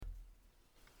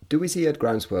do we see at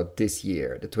Groundswell this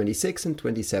year, the 26th and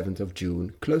 27th of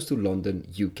June, close to London,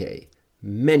 UK.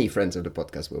 Many friends of the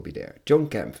podcast will be there. John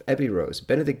Kempf, Abby Rose,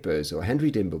 Benedict Bösel,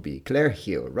 Henry Dimbleby, Claire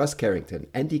Hill, Russ Carrington,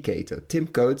 Andy Cato, Tim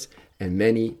Coates, and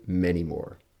many, many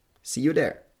more. See you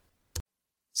there.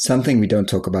 Something we don't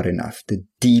talk about enough, the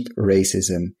deep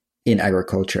racism in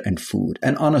agriculture and food,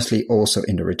 and honestly also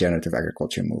in the regenerative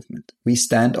agriculture movement. We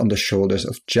stand on the shoulders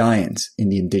of giants in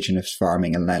the indigenous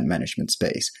farming and land management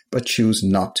space, but choose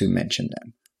not to mention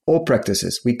them. All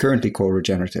practices we currently call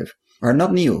regenerative are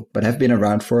not new, but have been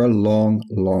around for a long,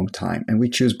 long time, and we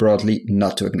choose broadly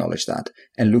not to acknowledge that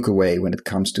and look away when it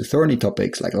comes to thorny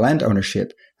topics like land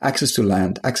ownership, access to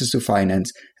land, access to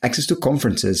finance, access to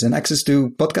conferences, and access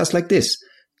to podcasts like this.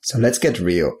 So let's get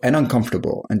real and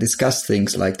uncomfortable and discuss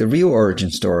things like the real origin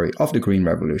story of the Green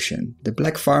Revolution, the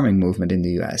black farming movement in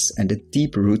the US, and the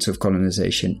deep roots of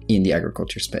colonization in the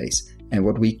agriculture space, and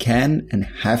what we can and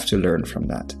have to learn from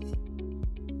that.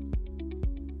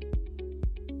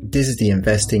 This is the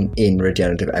Investing in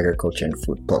Regenerative Agriculture and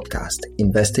Food podcast,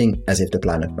 Investing as if the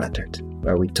planet mattered,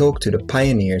 where we talk to the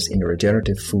pioneers in the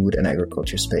regenerative food and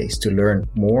agriculture space to learn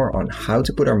more on how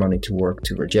to put our money to work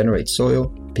to regenerate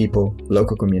soil, people,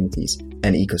 local communities,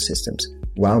 and ecosystems,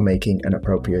 while making an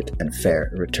appropriate and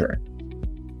fair return.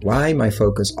 Why my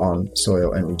focus on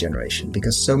soil and regeneration?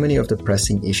 Because so many of the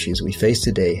pressing issues we face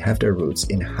today have their roots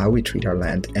in how we treat our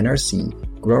land and our sea,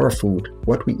 grow our food,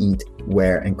 what we eat,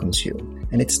 where and consume.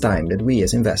 And it's time that we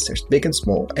as investors, big and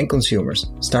small, and consumers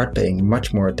start paying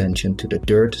much more attention to the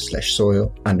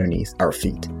dirt/soil underneath our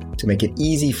feet. To make it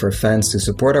easy for fans to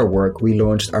support our work, we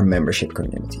launched our membership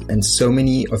community, and so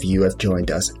many of you have joined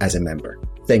us as a member.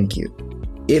 Thank you.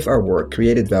 If our work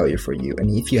created value for you, and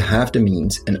if you have the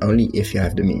means, and only if you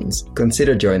have the means,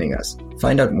 consider joining us.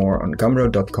 Find out more on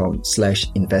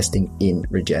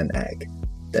gumroad.com/investing-in-regen-ag.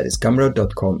 That is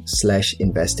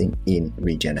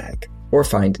gumroad.com/investing-in-regen-ag. Or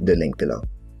find the link below.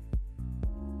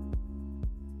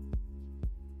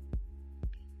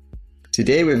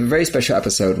 Today we have a very special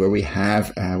episode where we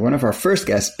have one of our first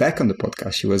guests back on the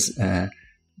podcast. She was a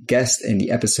guest in the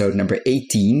episode number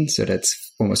 18, so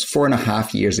that's almost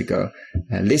 4.5 years ago.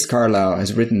 Liz Carlisle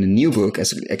has written a new book,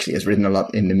 actually has written a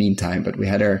lot in the meantime, but we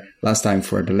had her last time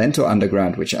for The Lentil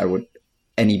Underground, which I would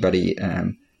anybody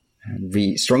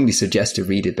strongly suggest to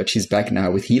read it, but she's back now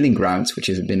with Healing Grounds, which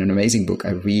has been an amazing book. I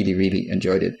really, really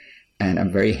enjoyed it. And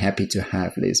I'm very happy to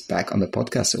have Liz back on the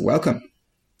podcast. So welcome.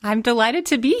 I'm delighted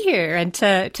to be here and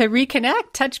to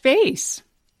reconnect, touch base.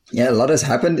 Yeah, a lot has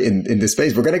happened in this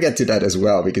space. We're going to get to that as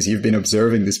well, because you've been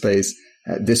observing this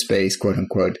space, quote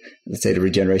unquote, let's say the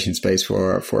regeneration space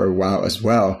for a while as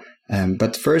well.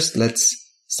 But first, let's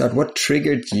start. What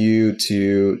triggered you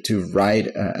to write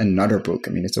another book?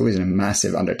 I mean, it's always a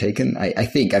massive undertaking. I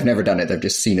think I've never done it. I've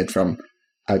just seen it from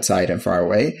outside and far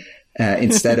away.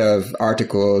 Instead of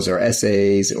articles or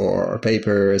essays or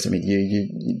papers. I mean, you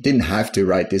didn't have to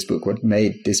write this book. What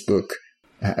made this book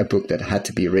a book that had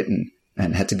to be written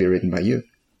and had to be written by you?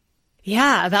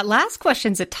 Yeah, that last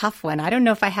question's a tough one. I don't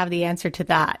know if I have the answer to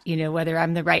that, whether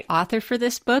I'm the right author for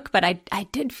this book, but I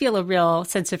did feel a real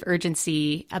sense of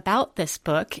urgency about this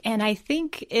book. And I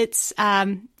think it's,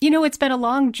 it's been a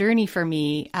long journey for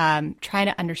me, trying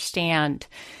to understand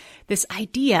this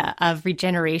idea of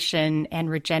regeneration and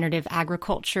regenerative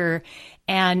agriculture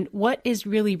and what is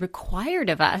really required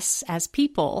of us as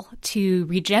people to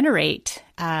regenerate,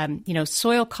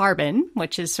 soil carbon,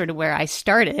 which is sort of where I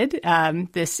started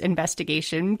this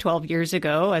investigation 12 years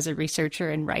ago as a researcher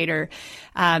and writer.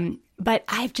 But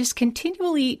I've just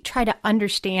continually tried to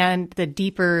understand the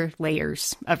deeper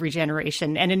layers of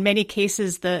regeneration, and in many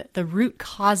cases, the root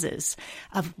causes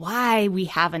of why we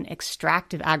have an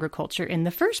extractive agriculture in the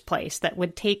first place that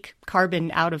would take carbon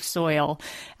out of soil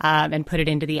and put it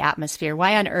into the atmosphere.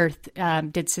 Why on earth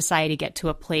did society get to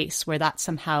a place where that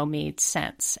somehow made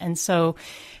sense? And so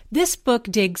this book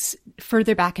digs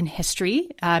further back in history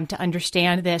to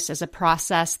understand this as a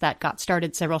process that got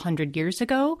started several hundred years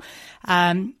ago.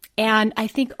 And I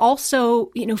think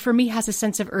also, for me, has a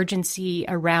sense of urgency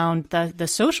around the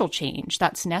social change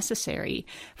that's necessary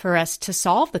for us to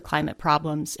solve the climate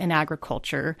problems in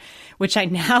agriculture, which I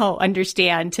now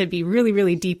understand to be really,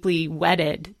 really deeply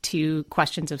wedded to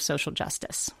questions of social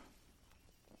justice.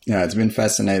 Yeah, it's been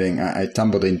fascinating. I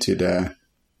tumbled into the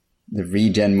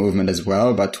regen movement as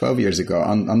well about 12 years ago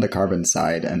on the carbon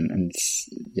side, and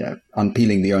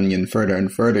unpeeling the onion further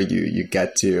and further, you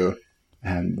get to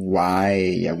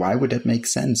why would that make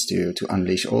sense to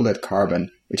unleash all that carbon,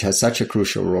 which has such a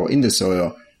crucial role in the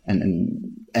soil,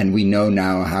 and we know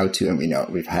now how to, and we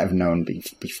have known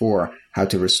before how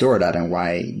to restore that, and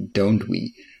why don't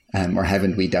we, or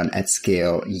haven't we done at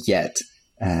scale yet?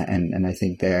 And I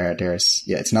think there's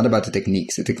it's not about the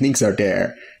techniques. The techniques are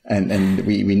there, and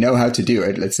we know how to do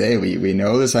it. Let's say we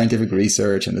know the scientific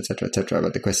research and et cetera.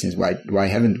 But the question is why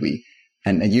haven't we?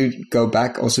 And you go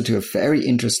back also to a very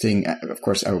interesting. Of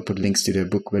course, I will put links to the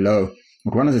book below.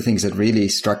 But one of the things that really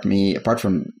struck me, apart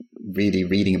from really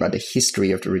reading about the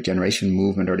history of the regeneration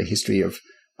movement or the history of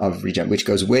regen, which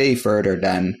goes way further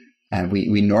than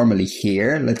we normally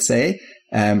hear, let's say.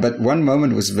 But one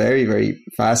moment was very, very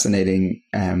fascinating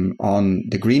on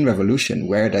the Green Revolution,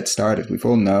 where that started. We've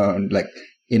all known, like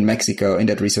in Mexico, in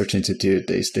that research institute,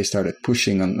 they started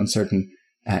pushing on certain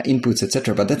inputs,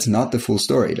 etc. But that's not the full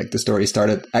story. Like the story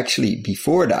started actually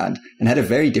before that and had a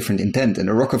very different intent. And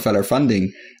the Rockefeller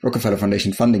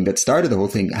Foundation funding that started the whole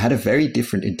thing had a very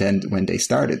different intent when they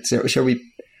started. So shall we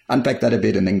unpack that a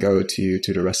bit and then go to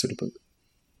the rest of the book?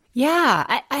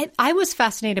 Yeah, I was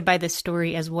fascinated by this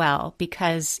story as well,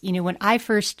 because, when I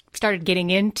first started getting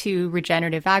into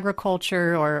regenerative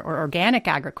agriculture or organic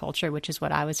agriculture, which is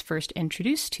what I was first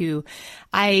introduced to,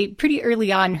 I pretty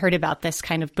early on heard about this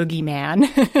kind of boogeyman,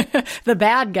 the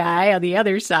bad guy on the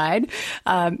other side,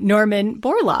 Norman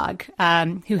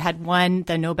Borlaug, who had won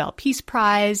the Nobel Peace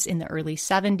Prize in the early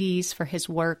 70s for his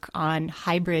work on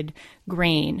hybrid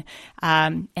grain.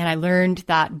 And I learned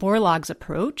that Borlaug's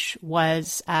approach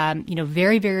was,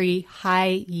 very, very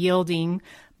high yielding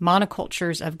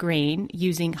monocultures of grain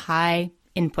using high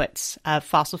inputs of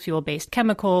fossil fuel-based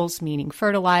chemicals, meaning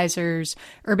fertilizers,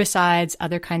 herbicides,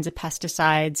 other kinds of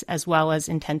pesticides, as well as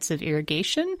intensive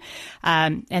irrigation.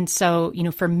 And so,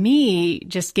 for me,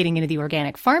 just getting into the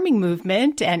organic farming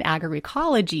movement and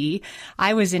agroecology,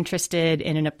 I was interested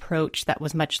in an approach that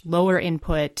was much lower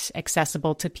input,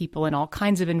 accessible to people in all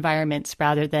kinds of environments,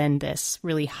 rather than this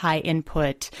really high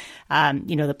input.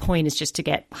 The point is just to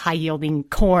get high-yielding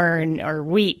corn or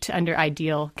wheat under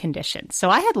ideal conditions. So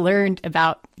I had learned about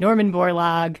Norman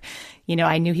Borlaug.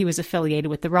 I knew he was affiliated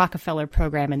with the Rockefeller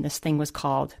program, and this thing was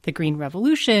called the Green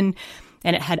Revolution,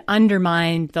 and it had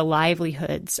undermined the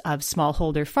livelihoods of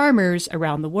smallholder farmers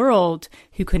around the world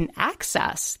who couldn't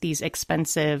access these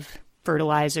expensive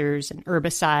fertilizers and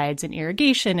herbicides and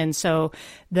irrigation. And so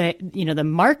the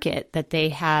market that they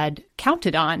had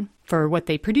counted on for what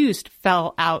they produced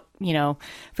fell out,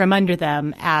 from under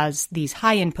them as these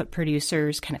high input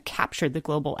producers kind of captured the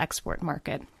global export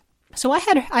market. So I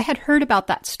had heard about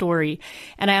that story,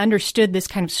 and I understood this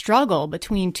kind of struggle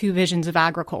between two visions of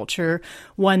agriculture,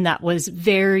 one that was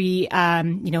very,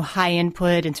 high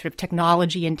input and sort of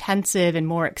technology intensive and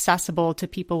more accessible to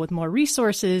people with more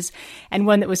resources, and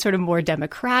one that was sort of more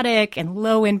democratic and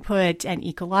low input and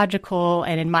ecological,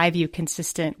 and in my view,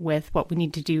 consistent with what we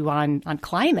need to do on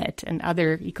climate and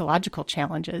other ecological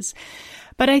challenges.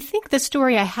 But I think the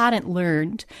story I hadn't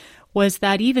learned was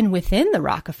that even within the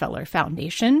Rockefeller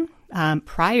Foundation,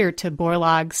 prior to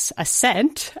Borlaug's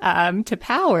ascent to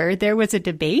power, there was a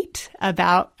debate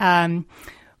about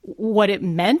what it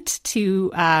meant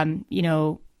to,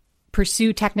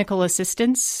 pursue technical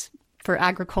assistance for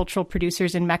agricultural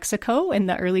producers in Mexico in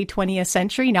the early 20th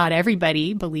century. Not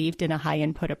everybody believed in a high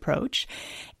input approach.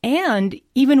 And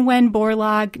even when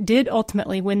Borlaug did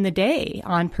ultimately win the day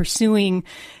on pursuing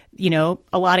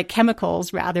a lot of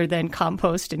chemicals rather than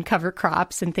compost and cover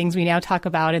crops and things we now talk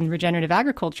about in regenerative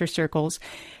agriculture circles,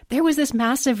 there was this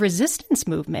massive resistance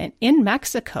movement in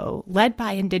Mexico led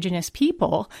by indigenous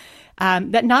people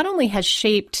that not only has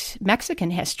shaped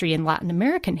Mexican history and Latin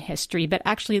American history, but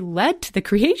actually led to the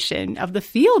creation of the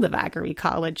field of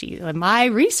agroecology, my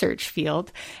research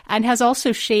field, and has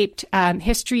also shaped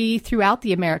history throughout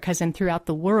the Americas and throughout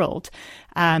the world.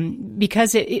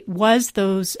 Because it was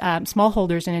those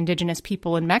smallholders and indigenous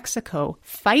people in Mexico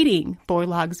fighting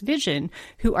Borlaug's vision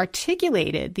who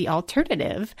articulated the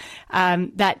alternative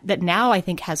that now I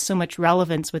think has so much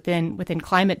relevance within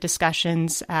climate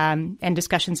discussions and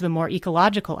discussions of a more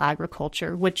ecological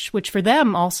agriculture, which for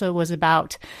them also was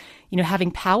about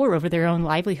having power over their own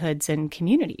livelihoods and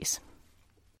communities.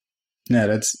 Yeah,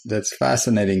 that's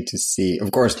fascinating to see.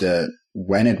 Of course,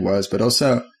 when it was, but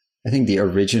also I think the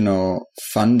original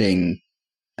funding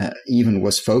even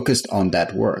was focused on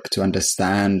that work to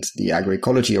understand the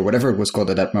agroecology or whatever it was called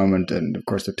at that moment. And of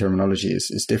course, the terminology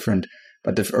is different.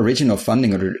 But the original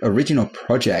funding or the original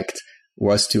project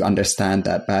was to understand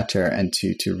that better and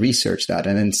to research that.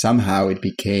 And then somehow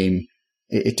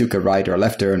it took a right or a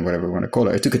left turn, whatever we want to call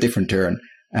it. It took a different turn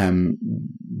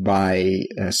by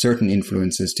certain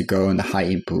influences to go on the high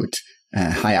input,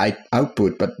 high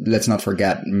output. But let's not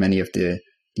forget many of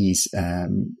these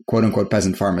quote unquote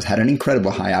peasant farmers had an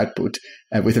incredible high output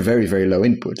with a very, very low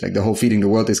input. Like the whole feeding the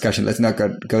world discussion, let's not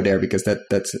go there because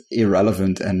that's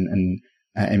irrelevant and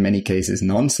in many cases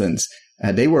nonsense.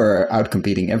 They were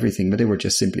outcompeting everything, but they were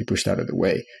just simply pushed out of the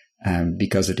way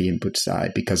because of the input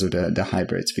side, because of the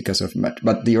hybrids,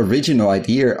 but the original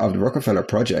idea of the Rockefeller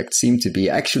project seemed to be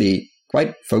actually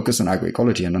quite focused on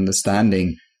agroecology and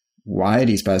understanding why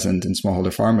these peasant and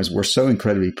smallholder farmers were so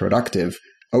incredibly productive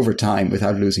over time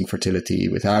without losing fertility,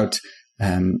 without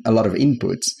a lot of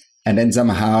inputs. And then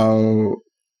somehow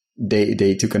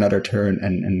they took another turn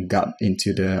and got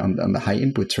into on the high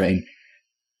input train.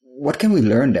 What can we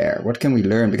learn there? What can we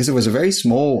learn? Because it was a very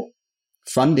small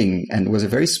funding and was a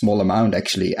very small amount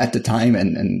actually at the time,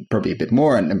 and probably a bit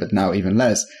more, but now even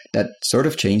less, that sort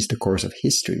of changed the course of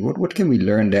history. What can we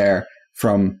learn there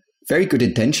from very good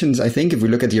intentions? I think if we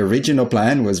look at the original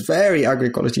plan, was very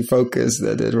agroecology focused,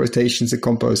 the rotations, the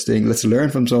composting, let's learn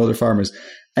from some other farmers.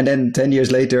 And then 10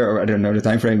 years later, or I don't know the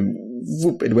time frame,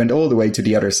 whoop, it went all the way to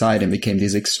the other side and became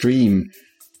this extreme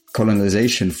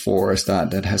colonization force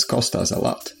that has cost us a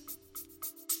lot.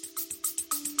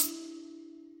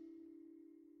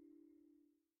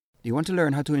 Do you want to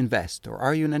learn how to invest, or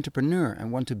are you an entrepreneur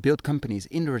and want to build companies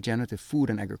in the regenerative food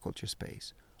and agriculture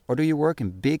space? Or do you work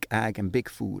in big ag and big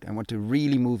food and want to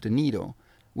really move the needle?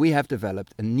 We have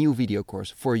developed a new video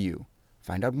course for you.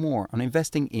 Find out more on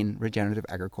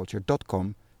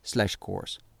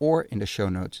investinginregenerativeagriculture.com/course or in the show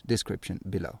notes description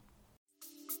below.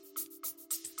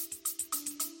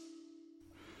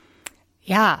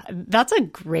 Yeah, that's a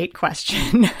great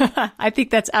question. I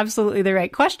think that's absolutely the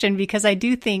right question, because I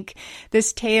do think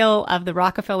this tale of the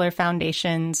Rockefeller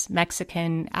Foundation's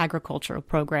Mexican agricultural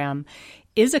program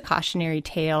is a cautionary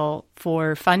tale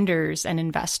for funders and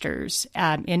investors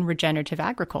in regenerative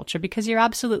agriculture, because you're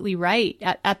absolutely right.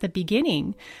 At the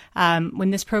beginning, when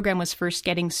this program was first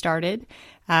getting started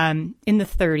in the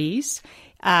 30s,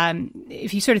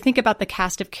 if you sort of think about the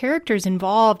cast of characters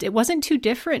involved, it wasn't too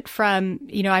different from,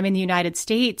 I'm in the United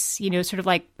States, sort of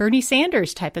like Bernie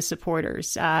Sanders type of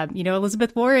supporters,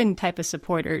 Elizabeth Warren type of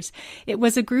supporters. It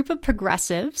was a group of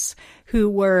progressives who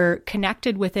were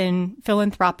connected within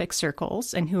philanthropic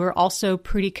circles and who were also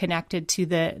pretty connected to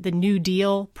the New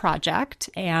Deal project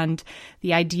and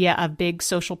the idea of big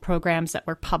social programs that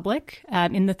were public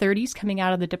in the 30s coming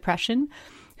out of the Depression,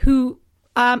 who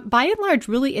by and large,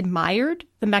 really admired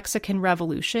the Mexican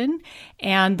Revolution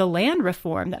and the land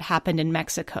reform that happened in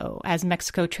Mexico as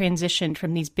Mexico transitioned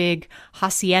from these big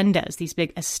haciendas, these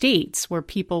big estates where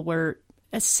people were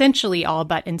essentially all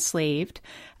but enslaved.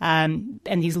 And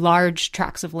these large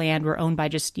tracts of land were owned by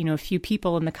just, a few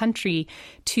people in the country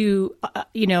to,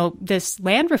 this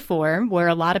land reform where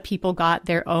a lot of people got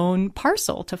their own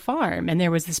parcel to farm. And there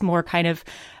was this more kind of,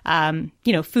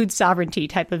 food sovereignty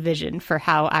type of vision for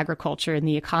how agriculture and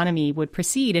the economy would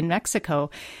proceed in Mexico.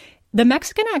 The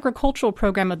Mexican agricultural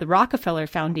program of the Rockefeller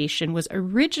Foundation was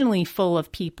originally full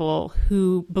of people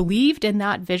who believed in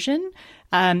that vision.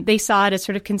 They saw it as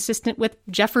sort of consistent with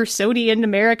Jeffersonian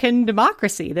American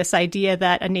democracy, this idea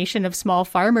that a nation of small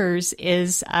farmers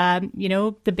is,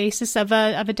 the basis of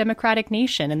a democratic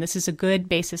nation. And this is a good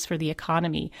basis for the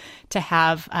economy to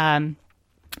have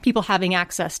people having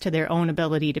access to their own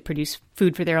ability to produce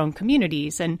food for their own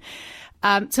communities. And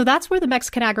so that's where the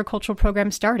Mexican agricultural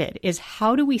program started, is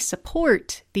how do we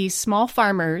support these small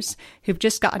farmers who've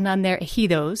just gotten on their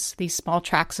ejidos, these small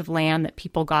tracts of land that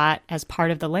people got as part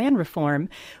of the land reform,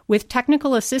 with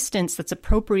technical assistance that's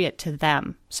appropriate to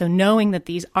them. So knowing that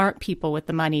these aren't people with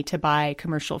the money to buy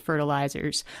commercial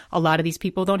fertilizers. A lot of these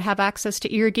people don't have access to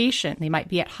irrigation. They might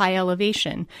be at high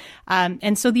elevation.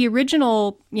 And so the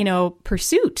original,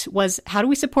 pursuit was, how do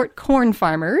we support corn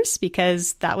farmers?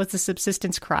 Because that was the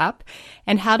subsistence crop.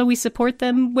 And how do we support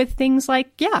them with things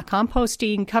like,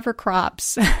 composting, cover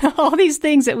crops, all these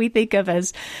things that we think of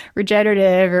as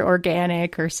regenerative or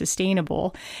organic or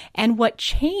sustainable. And what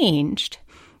changed,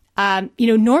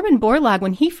 Norman Borlaug,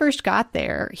 when he first got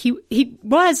there, he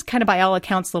was kind of, by all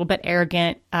accounts, a little bit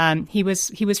arrogant. He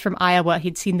was from Iowa.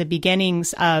 He'd seen the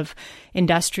beginnings of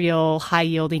industrial,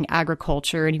 high-yielding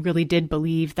agriculture, and he really did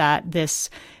believe that this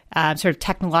sort of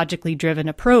technologically driven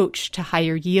approach to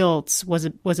higher yields was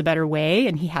a better way.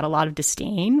 And he had a lot of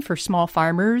disdain for small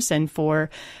farmers and for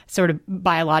sort of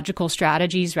biological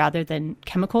strategies rather than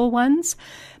chemical ones.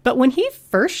 But when he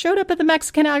first showed up at the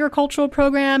Mexican agricultural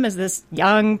program as this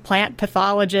young plant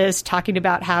pathologist talking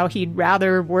about how he'd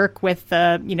rather work with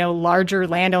the, larger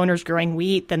landowners growing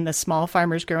wheat than the small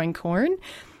farmers growing corn,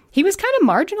 he was kind of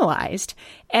marginalized.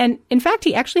 And in fact,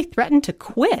 he actually threatened to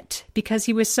quit because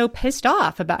he was so pissed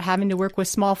off about having to work with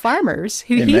small farmers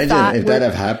who he thought if that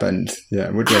had happened. Yeah,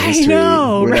 would the history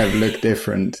would have looked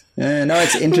different. No,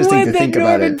 it's interesting to think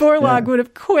about it. Norman Borlaug would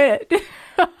have quit.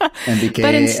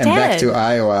 instead, and back to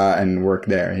Iowa and work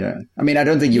there. Yeah. I mean, I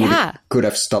don't think you could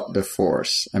have stopped the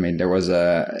force. I mean,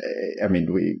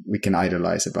 we can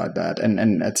idolize about that.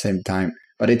 And at the same time,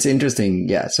 but it's interesting.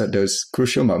 Yeah. So those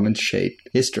crucial moments shape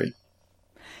history.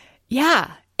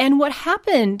 Yeah. And what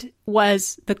happened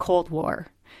was the Cold War.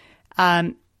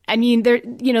 I mean,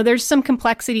 there's some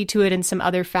complexity to it and some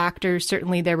other factors.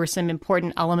 Certainly, there were some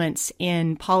important elements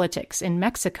in politics in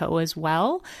Mexico as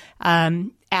well,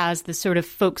 as the sort of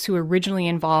folks who were originally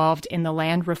involved in the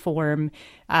land reform,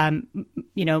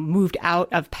 moved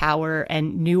out of power,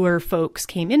 and newer folks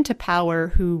came into power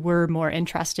who were more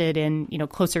interested in,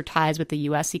 closer ties with the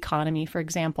U.S. economy, for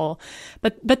example.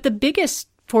 But the biggest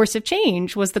force of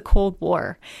change was the Cold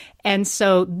War. And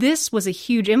so this was a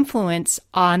huge influence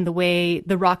on the way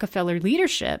the Rockefeller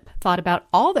leadership thought about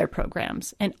all their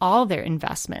programs and all their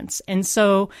investments. And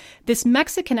so this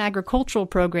Mexican agricultural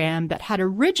program that had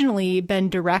originally been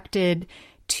directed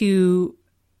to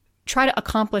try to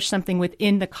accomplish something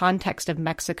within the context of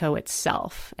Mexico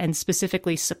itself and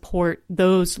specifically support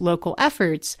those local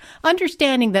efforts,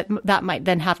 understanding that that might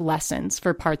then have lessons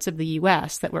for parts of the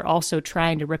U.S. that were also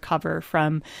trying to recover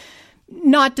from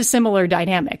not dissimilar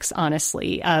dynamics,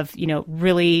 honestly, of,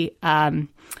 really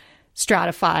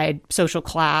stratified social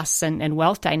class and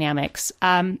wealth dynamics.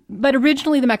 But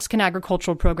originally, the Mexican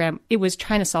agricultural program, it was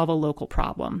trying to solve a local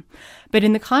problem. But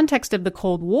in the context of the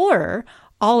Cold War,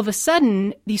 all of a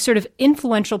sudden, these sort of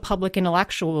influential public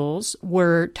intellectuals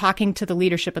were talking to the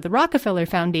leadership of the Rockefeller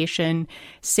Foundation,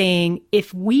 saying,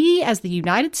 if we as the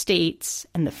United States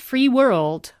and the free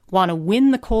world want to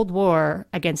win the Cold War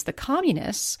against the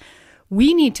communists,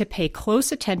 we need to pay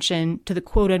close attention to the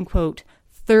quote unquote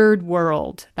third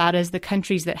world. That is the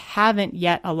countries that haven't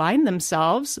yet aligned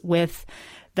themselves with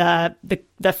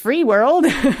the free world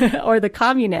or the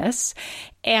communists.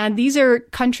 And these are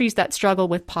countries that struggle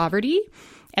with poverty.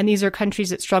 And these are countries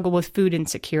that struggle with food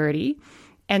insecurity.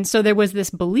 And so there was this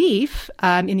belief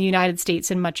in the United States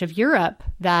and much of Europe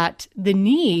that the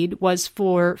need was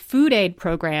for food aid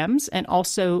programs and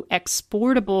also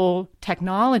exportable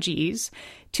technologies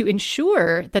to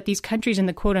ensure that these countries in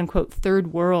the quote unquote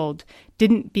third world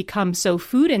didn't become so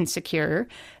food insecure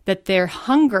that their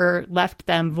hunger left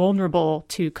them vulnerable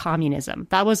to communism.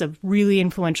 That was a really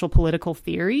influential political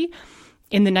theory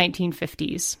in the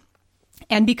 1950s.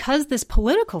 And because this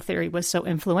political theory was so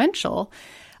influential,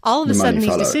 all of a sudden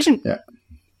these decisions... Yeah.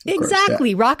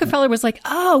 Exactly. Rockefeller was like,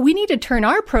 we need to turn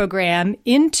our program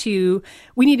into,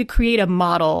 we need to create a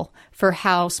model for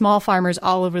how small farmers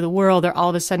all over the world are all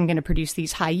of a sudden going to produce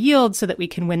these high yields so that we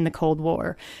can win the Cold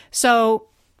War. So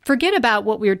forget about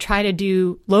what we were trying to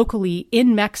do locally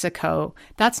in Mexico.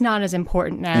 That's not as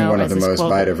important now. In one of the most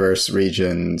global biodiverse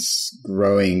regions,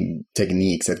 growing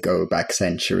techniques that go back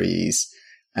centuries.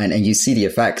 And you see the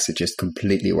effects. It just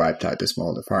completely wiped out the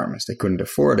smaller farmers. They couldn't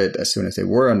afford it as soon as they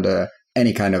were on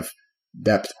any kind of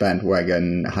debt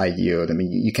bandwagon, high yield. I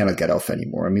mean, you cannot get off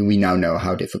anymore. I mean, we now know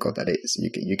how difficult that is.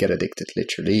 You get addicted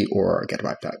literally or get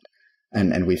wiped out.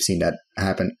 And we've seen that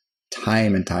happen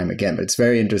time and time again. But it's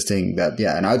very interesting that,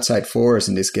 an outside force,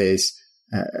 in this case,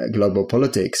 global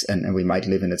politics, and we might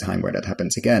live in a time where that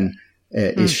happens again,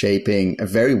 is shaping a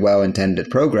very well-intended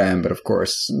program, but of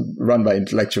course, run by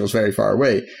intellectuals very far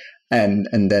away. And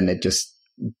then it just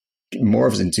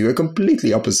morphs into a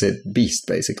completely opposite beast,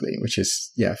 basically, which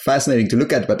is, fascinating to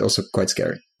look at, but also quite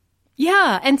scary.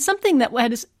 Yeah. And something that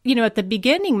was, at the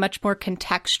beginning, much more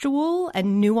contextual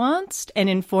and nuanced and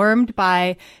informed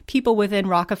by people within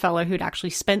Rockefeller who'd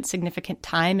actually spent significant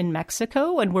time in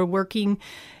Mexico and were working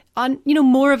on,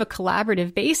 more of a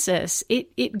collaborative basis,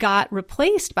 it got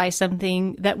replaced by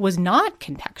something that was not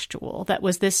contextual, that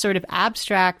was this sort of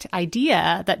abstract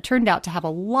idea that turned out to have a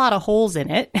lot of holes in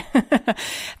it.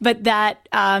 But that,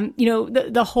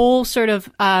 the whole sort of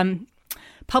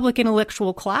public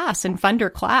intellectual class and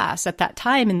funder class at that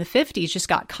time in the 50s just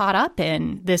got caught up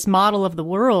in this model of the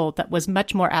world that was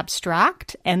much more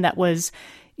abstract and that was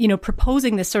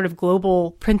proposing this sort of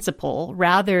global principle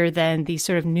rather than these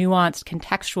sort of nuanced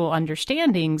contextual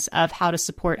understandings of how to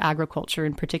support agriculture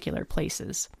in particular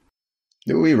places.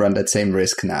 Do we run that same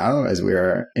risk now as we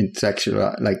are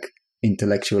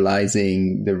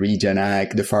intellectualizing the regen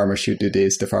ag? The farmer should do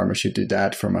this, the farmer should do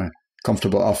that from a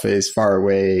comfortable office, far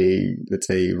away, let's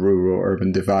say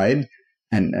rural-urban divide.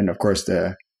 And of course,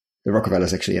 the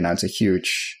Rockefellers actually announced a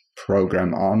huge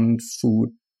program on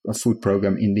a food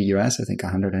program in the US, I think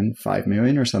 105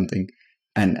 million or something,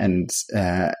 and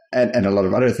a lot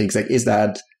of other things. Like, is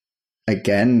that,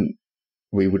 again,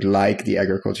 we would like the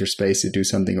agriculture space to do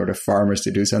something or the farmers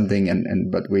to do something,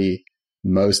 but we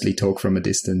mostly talk from a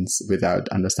distance without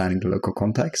understanding the local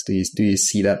context. Do you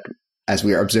see that as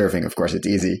we are observing. Of course, it's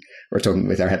easy. We're talking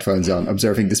with our headphones on,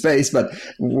 observing the space. But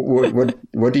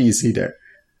what do you see there?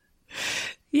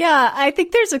 Yeah, I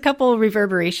think there's a couple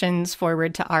reverberations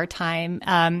forward to our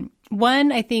time.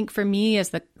 One, I think for me, is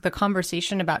the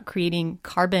conversation about creating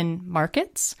carbon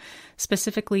markets,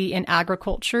 specifically in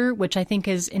agriculture, which I think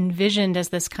is envisioned as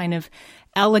this kind of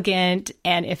elegant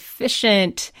and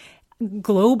efficient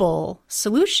global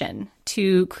solution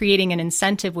to creating an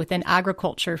incentive within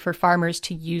agriculture for farmers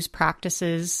to use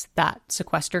practices that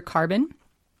sequester carbon.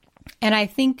 And I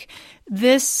think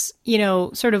this,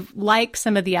 sort of like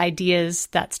some of the ideas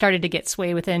that started to get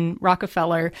sway within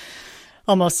Rockefeller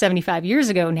almost 75 years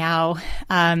ago now,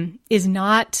 is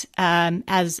not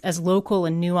as local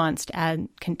and nuanced and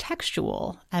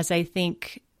contextual as I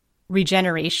think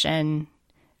regeneration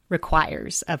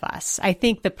requires of us. I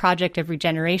think the project of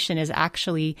regeneration is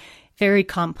actually very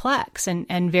complex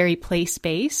and very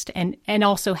place-based and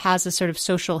also has a sort of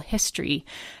social history.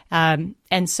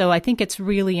 And so I think it's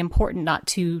really important not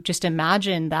to just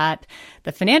imagine that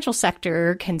the financial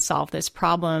sector can solve this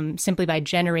problem simply by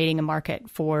generating a market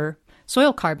for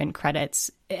soil carbon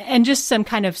credits. And just some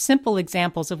kind of simple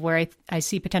examples of where I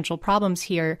see potential problems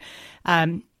here.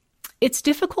 It's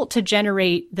difficult to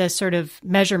generate the sort of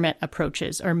measurement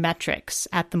approaches or metrics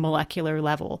at the molecular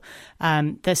level.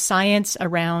 The science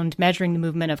around measuring the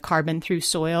movement of carbon through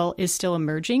soil is still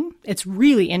emerging. It's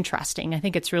really interesting. I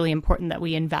think it's really important that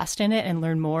we invest in it and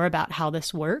learn more about how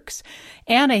this works.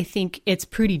 And I think it's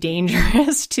pretty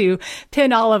dangerous to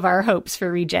pin all of our hopes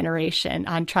for regeneration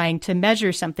on trying to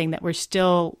measure something that we're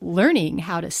still learning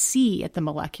how to see at the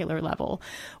molecular level.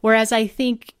 Whereas I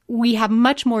think we have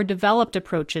much more developed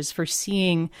approaches for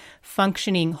seeing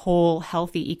functioning, whole,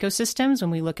 healthy ecosystems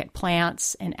when we look at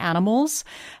plants and animals,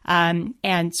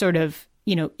 and sort of,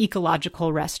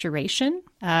 ecological restoration.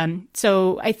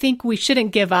 So I think we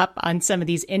shouldn't give up on some of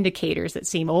these indicators that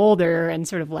seem older and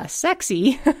sort of less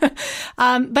sexy.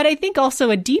 But I think also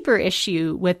a deeper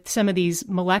issue with some of these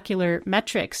molecular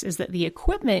metrics is that the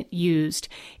equipment used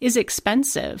is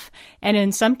expensive. And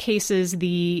in some cases,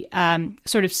 the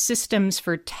sort of systems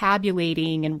for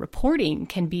tabulating and reporting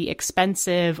can be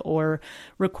expensive or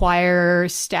require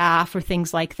staff or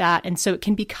things like that. And so it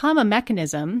can become a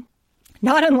mechanism,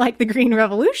 not unlike the Green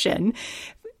Revolution,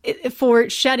 for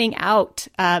shutting out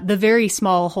the very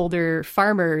smallholder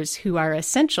farmers who are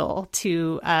essential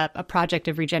to a project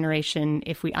of regeneration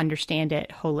if we understand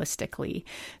it holistically.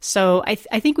 So I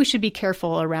think we should be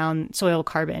careful around soil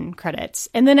carbon credits.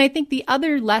 And then I think the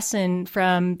other lesson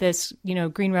from this,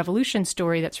 Green Revolution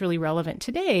story that's really relevant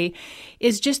today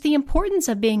is just the importance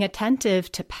of being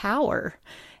attentive to power.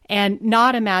 And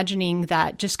not imagining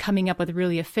that just coming up with a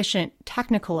really efficient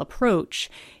technical approach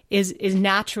is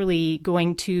naturally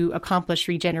going to accomplish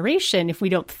regeneration if we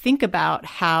don't think about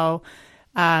how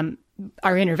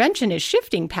our intervention is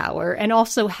shifting power and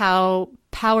also how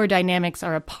power dynamics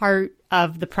are a part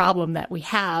of the problem that we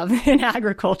have in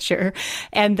agriculture,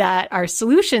 and that our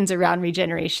solutions around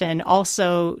regeneration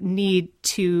also need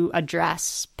to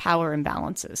address power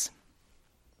imbalances.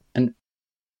 And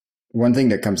one thing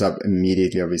that comes up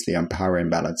immediately, obviously, on power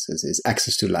imbalances is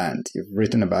access to land. You've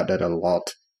written about that a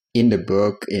lot in the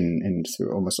book, in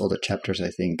through almost all the chapters, I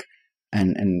think.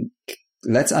 And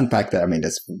let's unpack that. I mean,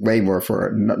 that's way more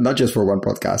for, not just for one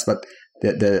podcast, but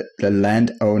the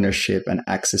land ownership and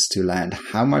access to land.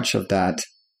 How much of that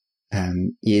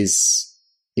is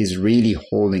really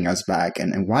holding us back?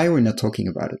 And why are we not talking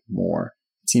about it more?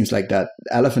 It seems like that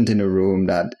elephant in the room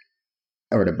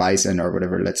or the bison or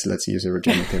whatever, let's use a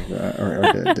regenerative,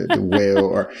 or the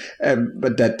whale,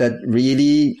 but that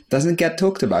really doesn't get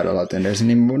talked about a lot. And there's an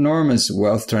enormous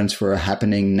wealth transfer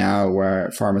happening now where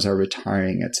farmers are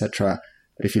retiring, etc.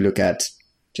 But if you look at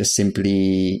just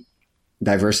simply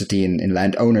diversity in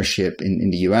land ownership in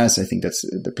the US, I think that's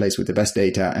the place with the best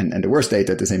data and the worst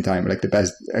data at the same time, like the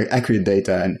best accurate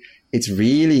data. And it's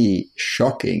really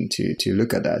shocking to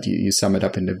look at that. You sum it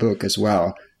up in the book as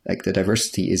well. Like the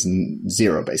diversity is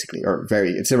zero, basically, or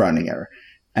it's a rounding error.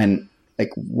 And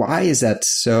like, why is that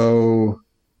so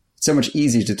much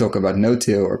easier to talk about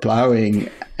no-till or plowing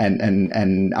and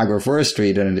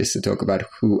agroforestry than it is to talk about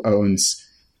who owns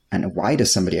and why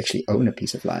does somebody actually own a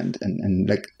piece of land? And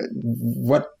like,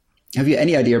 what, have you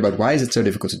any idea about why is it so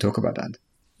difficult to talk about that?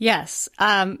 Yes.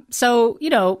 So,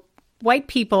 white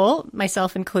people,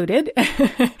 myself included,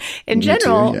 in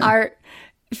general, are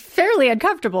fairly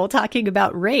uncomfortable talking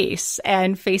about race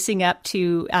and facing up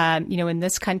to, in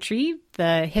this country,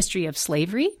 the history of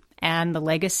slavery and the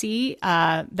legacy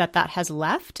that has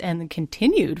left and the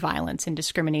continued violence and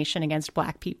discrimination against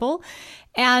Black people.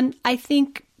 And I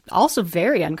think also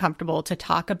very uncomfortable to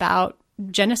talk about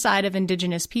genocide of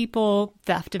indigenous people,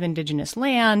 theft of indigenous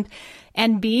land,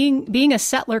 and being a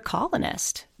settler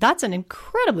colonist. That's an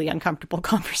incredibly uncomfortable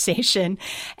conversation.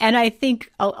 And I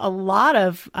think a lot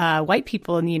of white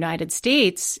people in the United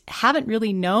States haven't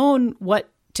really known what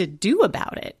to do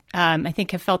about it. I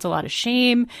think have felt a lot of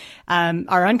shame,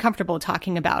 are uncomfortable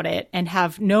talking about it, and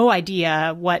have no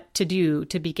idea what to do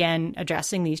to begin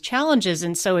addressing these challenges.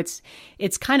 And so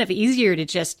it's kind of easier to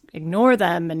just ignore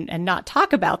them and not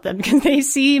talk about them because they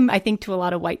seem, I think, to a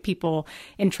lot of white people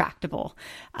intractable.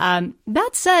 That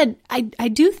said, I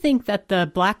do think that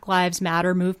the Black Lives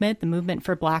Matter movement, the movement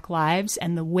for Black lives,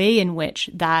 and the way in which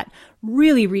that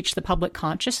really reached the public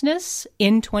consciousness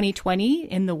in 2020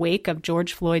 in the wake of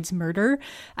George Floyd's murder,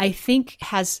 I think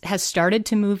has started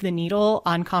to move the needle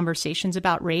on conversations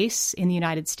about race in the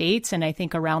United States and I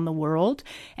think around the world.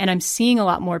 And I'm seeing a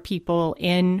lot more people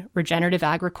in regenerative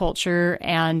agriculture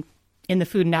and in the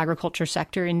food and agriculture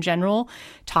sector in general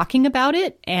talking about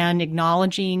it and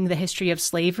acknowledging the history of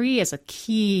slavery as a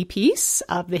key piece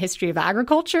of the history of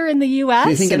agriculture in the U.S.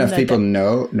 Do you think enough people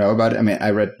know about it? I mean,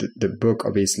 I read the book,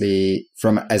 obviously,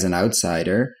 as an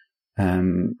outsider,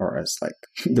 or as like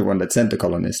the one that sent the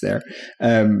colonists there.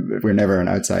 We're never an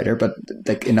outsider, but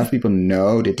like enough people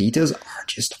know the details are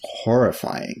just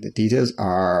horrifying. The details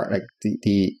are like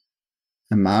the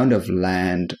amount of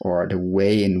land or the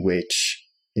way in which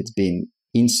it's been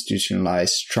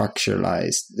institutionalized,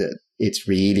 structuralized. It's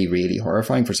really, really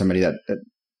horrifying for somebody that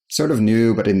sort of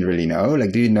knew but didn't really know.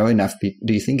 Like, do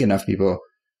you think enough people?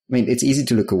 I mean, it's easy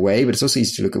to look away, but it's also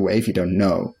easy to look away if you don't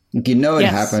know. You know it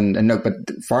happened, and look, but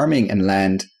farming and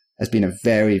land has been a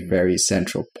very, very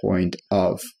central point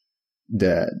of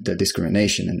the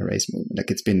discrimination in the race movement. Like,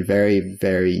 it's been very,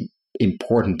 very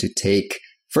important to take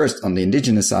first on the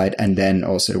indigenous side, and then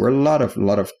also there were a lot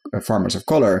of farmers of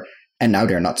color, and now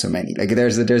there are not so many. Like,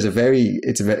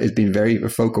 it's been very a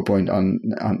focal point on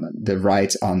the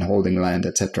rights on holding land,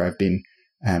 etc. Have been.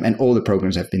 And all the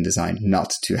programs have been designed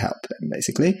not to help them,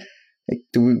 basically. Like,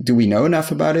 do we know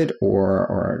enough about it?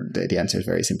 Or the answer is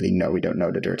very simply no, we don't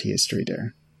know the dirty history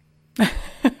there.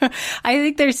 I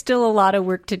think there's still a lot of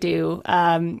work to do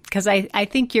because I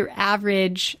think your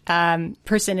average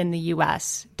person in the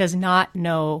U.S. does not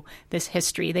know this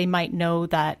history. They might know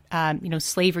that,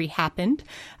 slavery happened.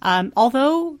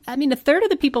 Although, I mean, a third of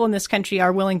the people in this country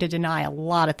are willing to deny a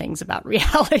lot of things about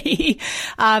reality.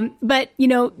 But,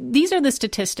 these are the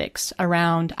statistics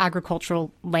around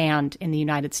agricultural land in the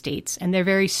United States, and they're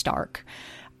very stark.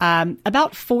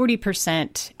 About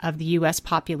 40% of the U.S.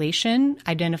 population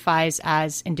identifies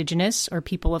as indigenous or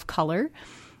people of color,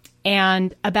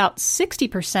 and about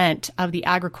 60% of the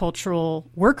agricultural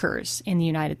workers in the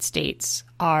United States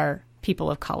are people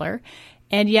of color,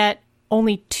 and yet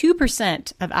only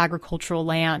 2% of agricultural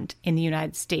land in the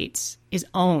United States is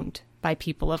owned by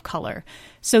people of color.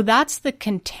 So that's the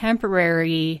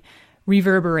contemporary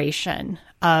reverberation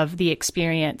of the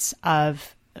experience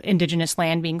of indigenous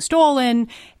land being stolen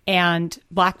and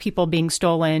Black people being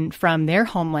stolen from their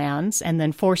homelands and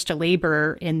then forced to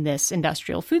labor in this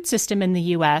industrial food system in the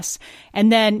U.S. And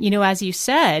then, as you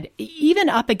said, even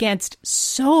up against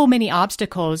so many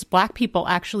obstacles, Black people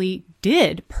actually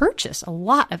did purchase a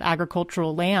lot of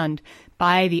agricultural land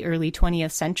by the early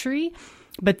 20th century,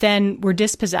 but then were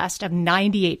dispossessed of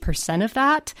 98% of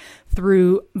that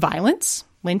through violence,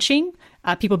 lynching,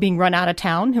 people being run out of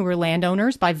town who were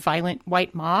landowners by violent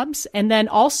white mobs, and then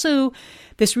also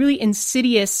this really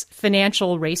insidious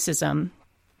financial racism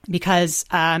because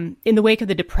in the wake of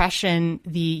the Depression,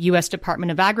 the U.S.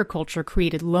 Department of Agriculture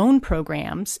created loan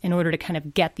programs in order to kind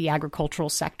of get the agricultural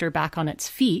sector back on its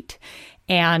feet.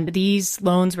 And these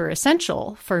loans were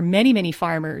essential for many, many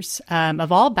farmers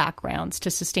of all backgrounds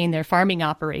to sustain their farming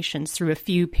operations through a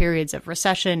few periods of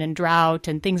recession and drought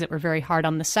and things that were very hard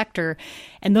on the sector.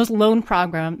 And those loan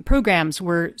programs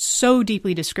were so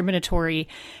deeply discriminatory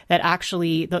that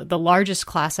actually the largest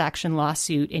class action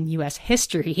lawsuit in U.S.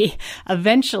 history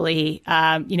eventually,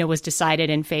 was decided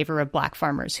in favor of Black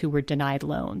farmers who were denied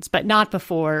loans, but not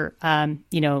before,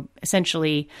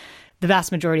 essentially the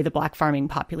vast majority of the Black farming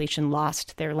population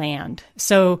lost their land.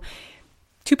 So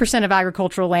 2% of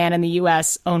agricultural land in the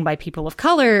U.S. owned by people of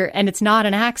color, and it's not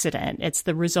an accident. It's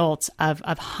the result of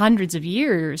hundreds of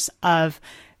years of,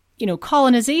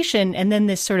 colonization and then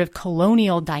this sort of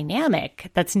colonial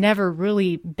dynamic that's never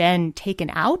really been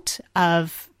taken out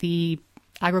of the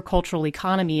agricultural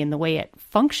economy and the way it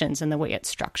functions and the way it's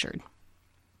structured.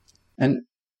 And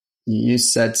you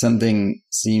said something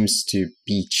seems to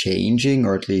be changing,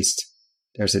 or at least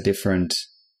there's a different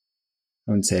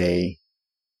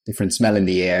smell in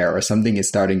the air, or something is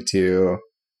starting to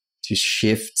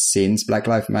shift since Black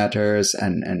Lives Matters,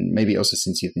 and maybe also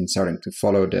since you've been starting to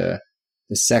follow the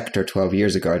sector 12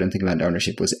 years ago? I don't think land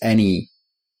ownership was any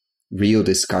real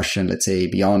discussion, let's say,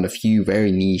 beyond a few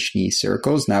very niche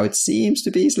circles. Now it seems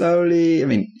to be slowly. I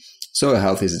mean, soil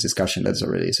health is a discussion that's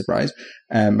already a surprise.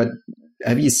 But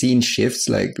have you seen shifts?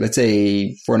 Like, let's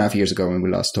say 4.5 years ago when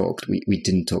we last talked, we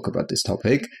didn't talk about this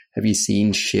topic. Have you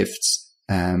seen shifts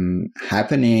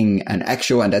happening, and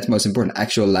that's most important,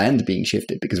 actual land being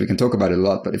shifted? Because we can talk about it a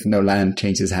lot, but if no land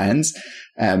changes hands,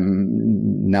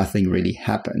 nothing really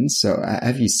happens. So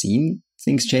have you seen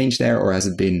things change there, or has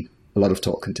it been a lot of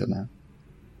talk until now?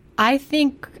 I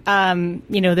think,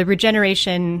 the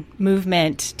regeneration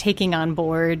movement taking on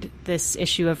board this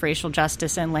issue of racial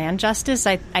justice and land justice,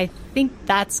 I think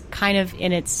that's kind of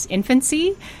in its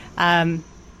infancy.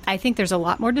 I think there's a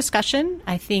lot more discussion.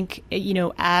 I think,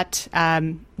 at,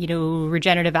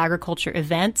 regenerative agriculture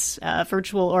events,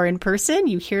 virtual or in person,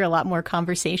 you hear a lot more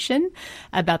conversation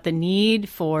about the need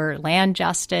for land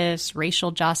justice,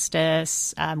 racial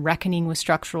justice, reckoning with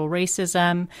structural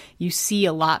racism. You see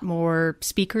a lot more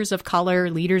speakers of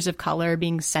color, leaders of color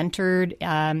being centered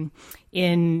in,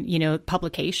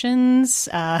 publications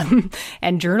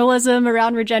and journalism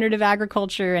around regenerative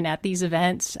agriculture. And at these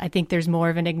events, I think there's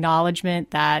more of an acknowledgement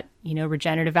that,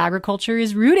 regenerative agriculture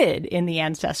is rooted in the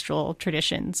ancestral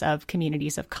traditions of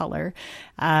communities of color.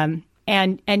 And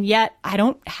yet I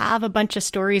don't have a bunch of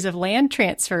stories of land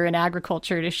transfer in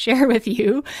agriculture to share with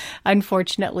you,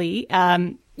 unfortunately.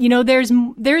 There's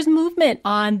movement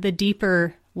on the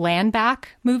deeper land back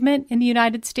movement in the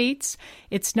United States.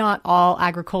 It's not all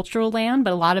agricultural land,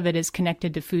 but a lot of it is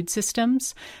connected to food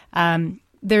systems.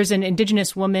 There's an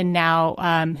Indigenous woman now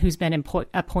who's been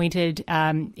appointed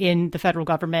in the federal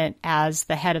government as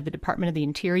the head of the Department of the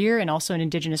Interior, and also an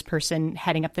Indigenous person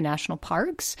heading up the national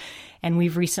parks. And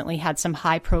we've recently had some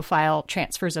high-profile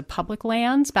transfers of public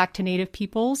lands back to Native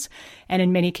peoples. And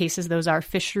in many cases, those are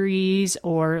fisheries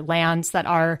or lands that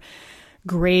are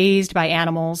grazed by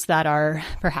animals that are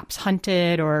perhaps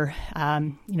hunted, or,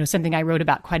 something I wrote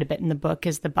about quite a bit in the book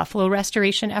is the buffalo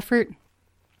restoration effort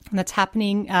that's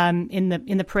happening in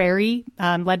the prairie,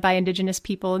 led by Indigenous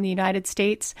people in the United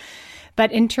States.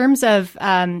 But in terms of,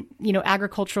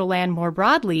 agricultural land more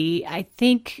broadly, I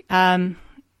think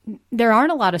there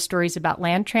aren't a lot of stories about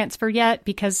land transfer yet,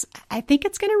 because I think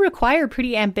it's going to require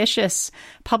pretty ambitious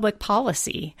public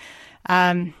policy.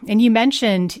 And you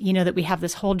mentioned, that we have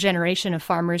this whole generation of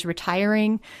farmers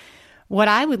retiring. What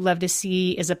I would love to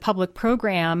see is a public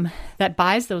program that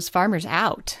buys those farmers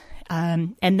out,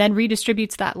 and then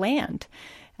redistributes that land,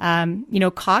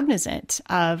 cognizant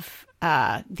of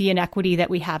the inequity that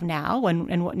we have now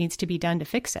and what needs to be done to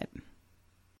fix it.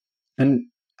 And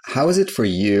how is it for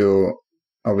you,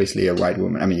 obviously a white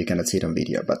woman? I mean, you cannot see it on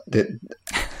video, but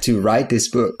to write this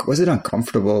book, was it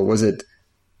uncomfortable? Was it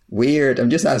weird? I'm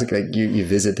just asking, like, you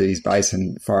visit these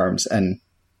bison farms and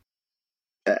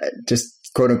just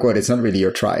quote unquote, it's not really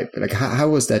your tribe. Like, how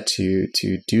was that to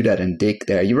do that and dig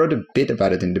there? You wrote a bit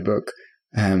about it in the book.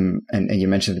 And you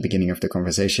mentioned at the beginning of the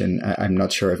conversation, I'm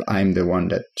not sure if I'm the one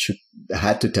that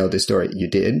had to tell this story. You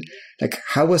did. Like,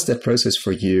 how was that process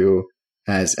for you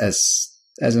as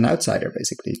an outsider,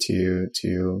 basically,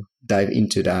 to dive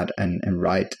into that and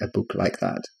write a book like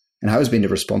that? And how has been the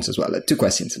response as well? 2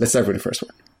 questions. Let's start with the first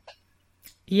one.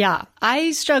 Yeah,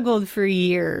 I struggled for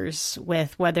years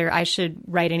with whether I should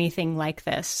write anything like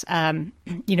this.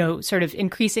 Sort of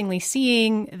increasingly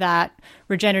seeing that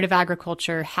regenerative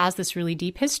agriculture has this really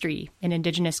deep history in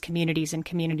Indigenous communities and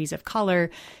communities of color.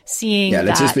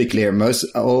 Let's just be clear. Most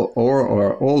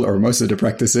or most of the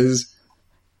practices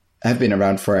have been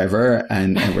around forever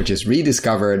and were just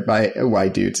rediscovered by a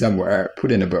white dude somewhere,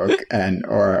 put in a book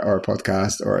or a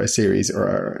podcast or a series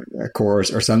or a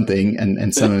course or something,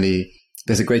 and suddenly.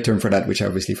 There's a great term for that, which I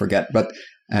obviously forget, but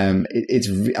I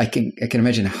can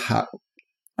imagine how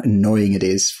annoying it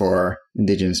is for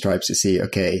Indigenous tribes to see,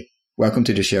 okay, welcome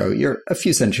to the show. You're a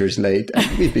few centuries late,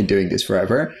 and we've been doing this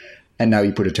forever, and now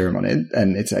you put a term on it,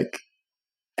 and it's like,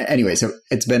 anyway. So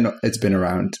it's been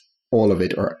around, all of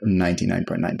it, or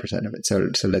 99.9% of it.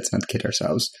 So let's not kid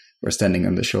ourselves. We're standing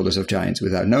on the shoulders of giants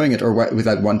without knowing it or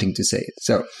without wanting to say it.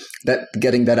 So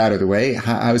getting that out of the way,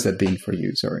 how has that been for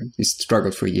you, Zorin? You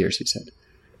struggled for years, you said.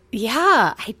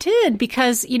 Yeah, I did,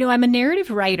 because, I'm a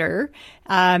narrative writer.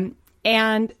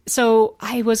 And so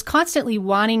I was constantly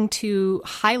wanting to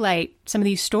highlight some of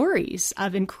these stories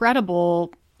of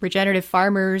incredible regenerative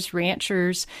farmers,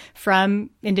 ranchers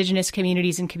from Indigenous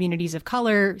communities and communities of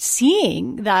color,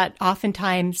 seeing that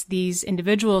oftentimes these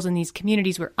individuals and these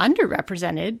communities were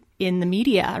underrepresented in the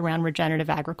media around regenerative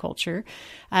agriculture.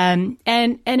 And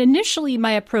initially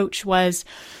my approach was,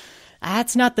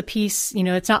 that's not the piece,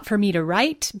 it's not for me to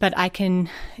write, but I can,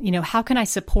 how can I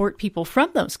support people from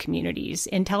those communities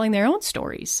in telling their own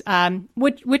stories?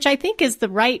 Which I think is the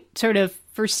right sort of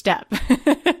first step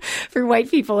for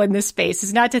white people in this space,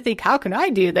 is not to think, how can I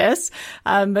do this?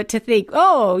 But to think,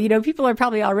 people are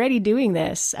probably already doing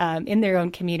this in their own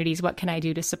communities. What can I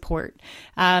do to support?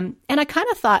 And I kind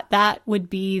of thought that would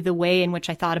be the way in which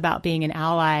I thought about being an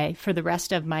ally for the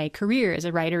rest of my career as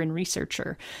a writer and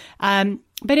researcher.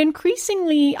 But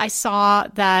increasingly, I saw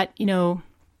that,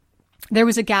 there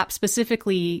was a gap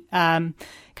specifically kind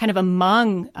of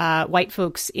among white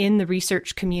folks in the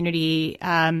research community,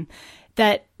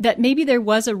 that maybe there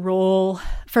was a role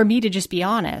for me to just be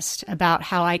honest about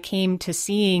how I came to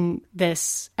seeing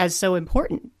this as so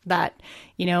important. That,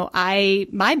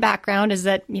 my background is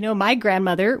that, my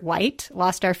grandmother, white,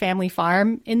 lost our family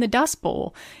farm in the Dust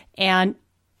Bowl. And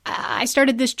I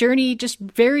started this journey just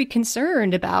very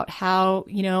concerned about how,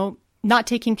 not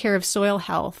taking care of soil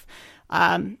health,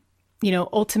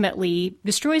 ultimately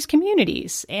destroys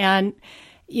communities. And,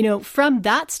 from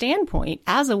that standpoint,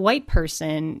 as a white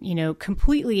person,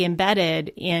 completely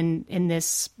embedded in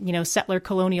this, settler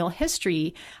colonial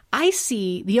history, I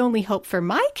see the only hope for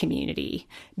my community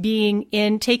being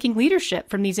in taking leadership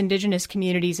from these indigenous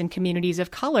communities and communities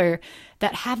of color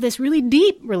that have this really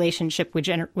deep relationship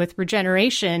with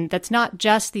regeneration that's not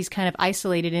just these kind of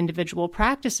isolated individual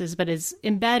practices, but is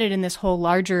embedded in this whole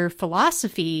larger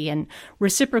philosophy and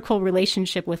reciprocal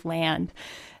relationship with land.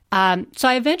 So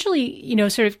I eventually,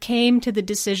 sort of came to the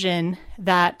decision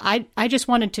that I just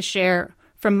wanted to share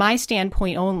from my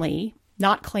standpoint only,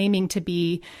 not claiming to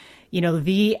be,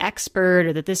 the expert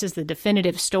or that this is the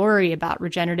definitive story about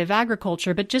regenerative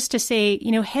agriculture, but just to say,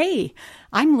 hey,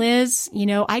 I'm Liz,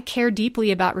 I care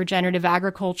deeply about regenerative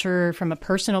agriculture from a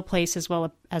personal place as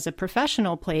well as a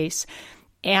professional place.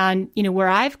 And, where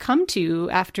I've come to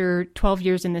after 12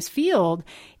 years in this field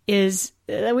is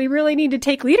that we really need to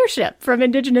take leadership from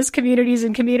indigenous communities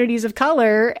and communities of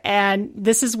color. And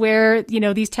this is where,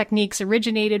 these techniques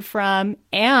originated from.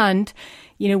 And,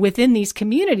 within these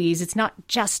communities, it's not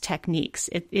just techniques.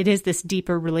 It is this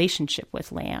deeper relationship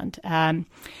with land. And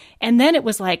then it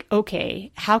was like,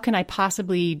 okay, how can I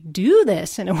possibly do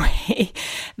this in a way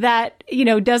that,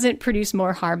 doesn't produce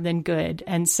more harm than good?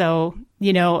 And so,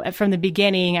 from the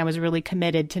beginning, I was really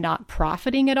committed to not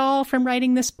profiting at all from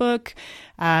writing this book.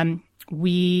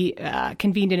 We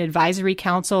convened an advisory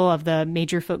council of the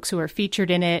major folks who are featured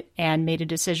in it and made a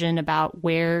decision about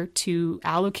where to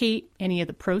allocate any of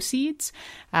the proceeds.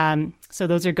 So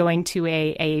those are going to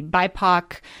a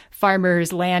BIPOC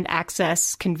farmers land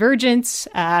access convergence,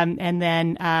 and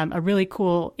then a really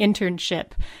cool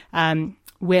internship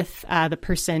with the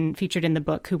person featured in the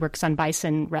book who works on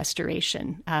bison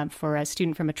restoration for a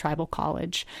student from a tribal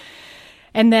college.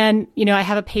 And then, I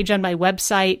have a page on my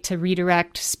website to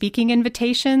redirect speaking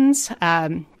invitations.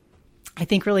 I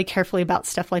think really carefully about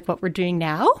stuff like what we're doing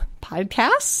now,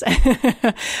 podcasts.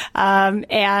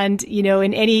 And,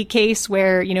 in any case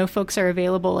where, folks are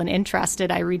available and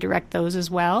interested, I redirect those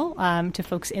as well to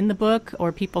folks in the book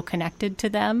or people connected to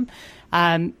them.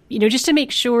 Just to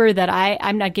make sure that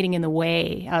I'm not getting in the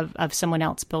way of someone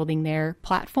else building their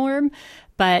platform,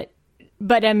 but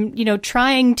I'm,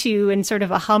 trying to, in sort of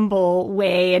a humble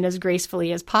way and as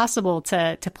gracefully as possible,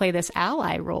 to play this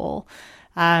ally role.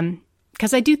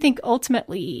 Because I do think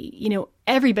ultimately,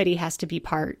 everybody has to be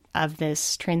part of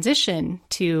this transition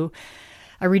to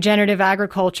a regenerative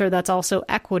agriculture that's also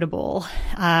equitable.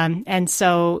 And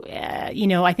so,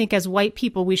 I think as white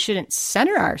people, we shouldn't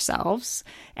center ourselves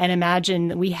and imagine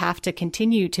that we have to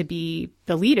continue to be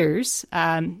the leaders,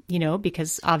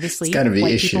 because obviously it's kind of the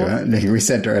issue. People, I think we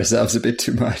center ourselves a bit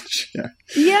too much.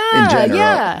 Yeah. In general,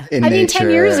 yeah. In 10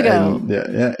 years ago.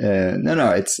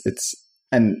 No,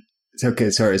 and it's okay.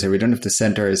 Sorry. So we don't have to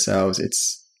center ourselves.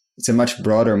 It's a much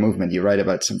broader movement. You write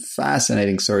about some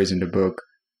fascinating stories in the book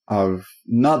of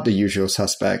not the usual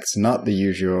suspects, not the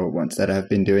usual ones that have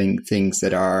been doing things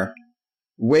that are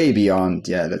way beyond,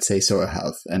 let's say soil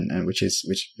health, and which has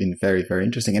been very, very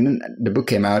interesting. And then the book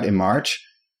came out in March.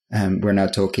 We're now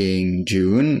talking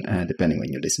June, depending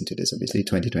when you listen to this, obviously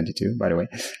 2022, by the way.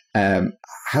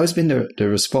 How's been the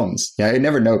response? Yeah, I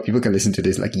never know. People can listen to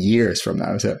this like years from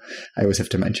now. So I always have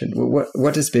to mention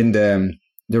what has been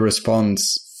the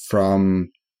response from,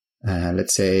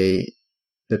 let's say,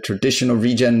 the traditional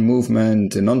regen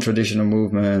movement, the non-traditional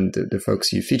movement, the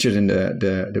folks you featured in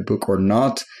the book or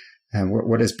not?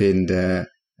 What has been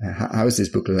how has this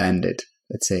book landed,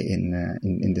 let's say,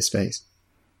 in the space?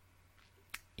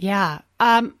 Yeah.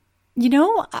 I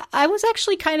was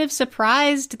actually kind of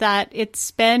surprised that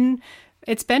it's been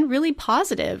It's been really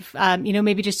positive.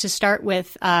 Maybe just to start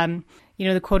with,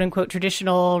 the quote unquote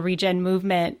traditional regen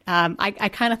movement. I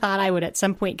kind of thought I would at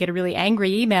some point get a really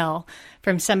angry email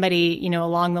from somebody,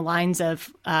 along the lines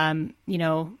of,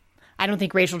 I don't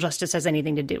think racial justice has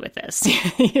anything to do with this.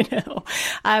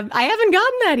 I haven't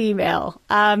gotten that email.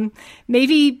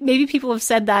 Maybe people have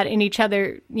said that in each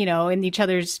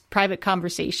other's private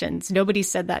conversations. Nobody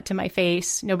said that to my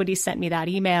face. Nobody sent me that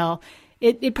email.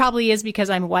 It probably is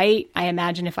because I'm white. I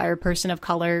imagine if I were a person of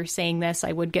color saying this,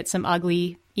 I would get some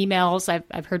ugly emails.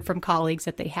 I've heard from colleagues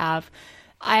that they have.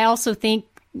 I also think,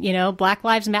 Black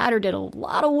Lives Matter did a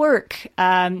lot of work.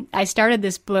 I started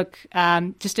this book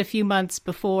just a few months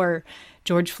before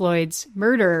George Floyd's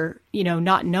murder,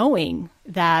 not knowing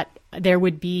that there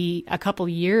would be a couple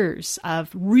years of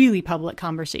really public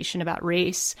conversation about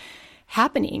race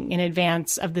happening in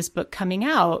advance of this book coming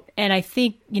out. And I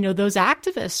think, those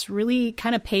activists really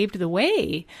kind of paved the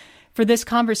way for this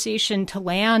conversation to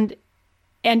land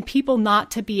and people not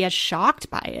to be as shocked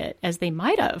by it as they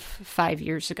might have 5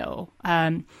 years ago.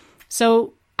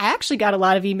 So I actually got a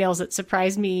lot of emails that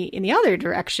surprised me in the other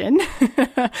direction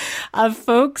of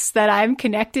folks that I'm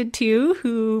connected to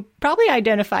who probably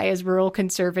identify as rural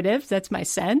conservatives. That's my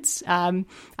sense.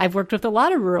 I've worked with a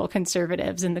lot of rural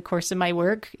conservatives in the course of my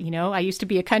work. I used to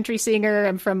be a country singer.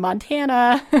 I'm from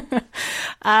Montana,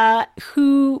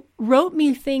 who wrote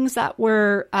me things that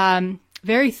were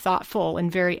very thoughtful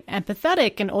and very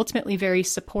empathetic and ultimately very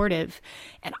supportive.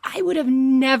 And I would have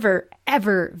never,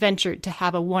 ever ventured to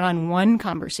have a one-on-one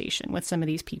conversation with some of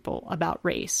these people about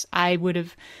race. I would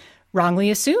have wrongly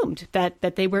assumed that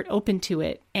they weren't open to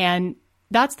it. And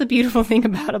that's the beautiful thing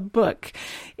about a book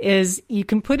is you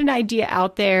can put an idea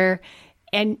out there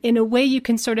and in a way you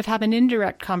can sort of have an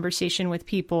indirect conversation with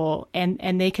people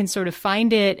and they can sort of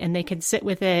find it and they can sit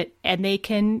with it and they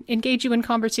can engage you in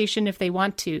conversation if they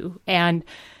want to. And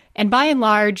by and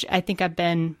large, I think I've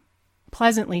been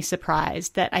pleasantly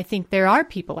surprised that I think there are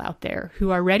people out there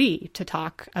who are ready to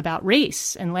talk about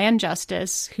race and land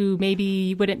justice who maybe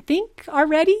you wouldn't think are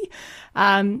ready.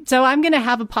 So I'm going to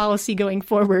have a policy going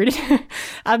forward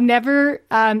of never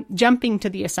jumping to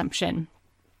the assumption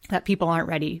that people aren't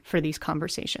ready for these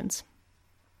conversations.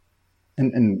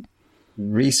 And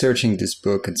researching this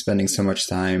book and spending so much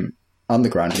time on the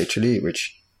ground, literally,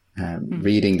 which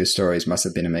reading the stories must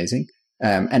have been amazing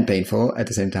and painful at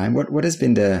the same time. What has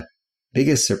been the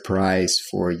biggest surprise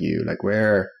for you? Like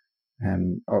where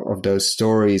of those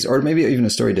stories, or maybe even a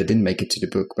story that didn't make it to the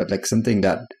book, but like something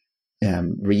that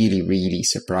really, really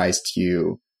surprised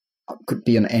you? Could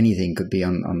be on anything. Could be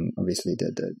on obviously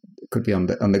could be on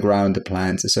the ground, the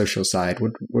plans, the social side.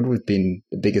 What would have been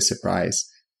the biggest surprise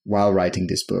while writing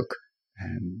this book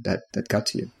that got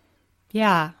to you?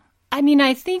 Yeah, I mean,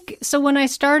 I think so. When I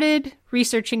started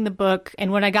researching the book,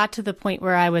 and when I got to the point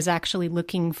where I was actually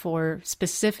looking for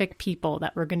specific people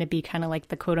that were going to be kind of like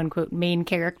the quote unquote main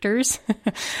characters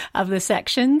of the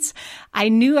sections, I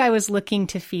knew I was looking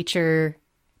to feature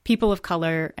people of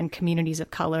color and communities of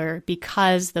color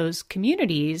because those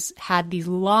communities had these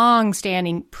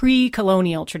long-standing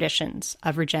pre-colonial traditions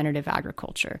of regenerative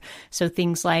agriculture. So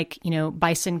things like,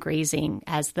 bison grazing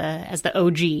as the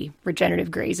OG regenerative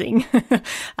grazing,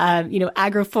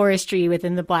 agroforestry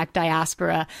within the Black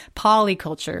diaspora,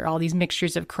 polyculture, all these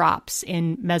mixtures of crops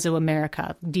in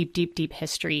Mesoamerica, deep, deep, deep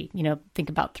history. Think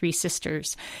about Three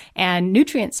Sisters, and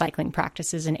nutrient cycling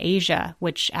practices in Asia,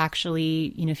 which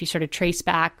actually, if you sort of trace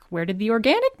back, where did the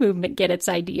organic movement get its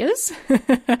ideas?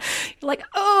 Like,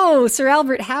 Sir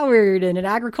Albert Howard and an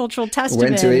agricultural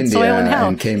testament, went to India Soil and Health.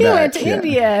 And came he back. Went to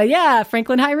India. Yeah.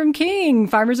 Franklin Hiram King,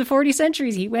 Farmers of 40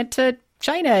 Centuries. He went to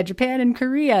China, Japan, and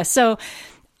Korea. So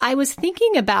I was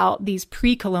thinking about these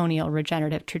pre-colonial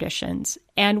regenerative traditions.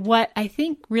 And what I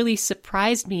think really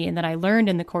surprised me and that I learned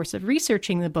in the course of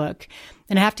researching the book,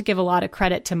 and I have to give a lot of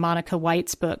credit to Monica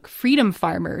White's book, Freedom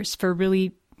Farmers, for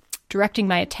really directing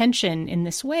my attention in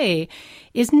this way,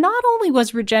 is not only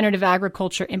was regenerative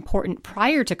agriculture important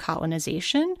prior to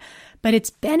colonization, but it's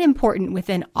been important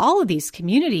within all of these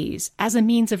communities as a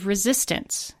means of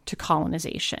resistance to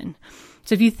colonization.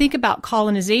 So if you think about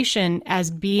colonization as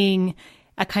being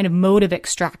a kind of mode of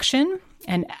extraction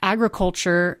and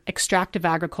agriculture, extractive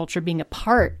agriculture being a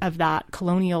part of that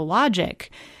colonial logic,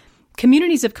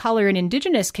 communities of color and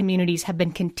indigenous communities have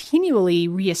been continually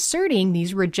reasserting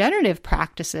these regenerative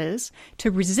practices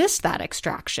to resist that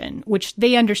extraction, which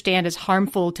they understand as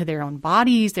harmful to their own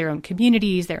bodies, their own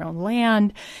communities, their own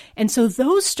land. And so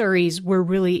those stories were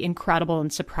really incredible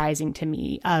and surprising to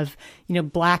me of,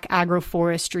 Black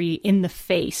agroforestry in the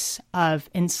face of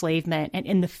enslavement and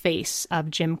in the face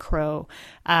of Jim Crow.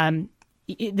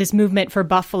 this movement for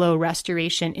buffalo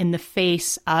restoration in the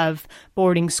face of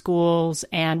boarding schools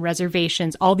and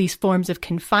reservations, all these forms of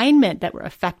confinement that were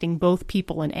affecting both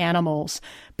people and animals.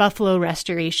 Buffalo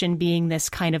restoration being this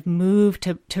kind of move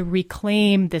to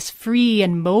reclaim this free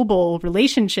and mobile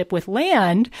relationship with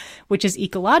land, which is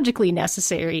ecologically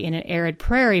necessary in an arid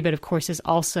prairie, but of course is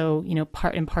also,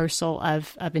 part and parcel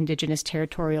of indigenous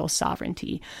territorial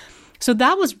sovereignty. So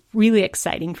that was really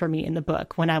exciting for me in the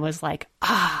book when I was like,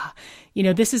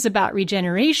 this is about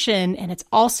regeneration and it's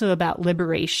also about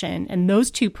liberation. And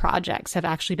those two projects have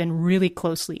actually been really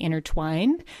closely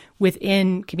intertwined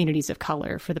within communities of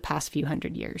color for the past few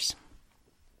hundred years.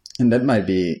 And that might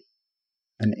be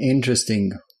an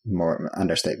interesting, more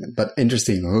understatement, but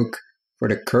interesting hook for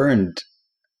the current,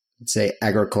 let's say,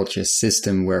 agriculture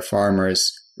system where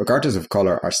farmers, regardless of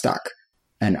color, are stuck.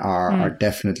 And are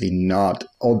definitely not,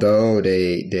 although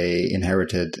they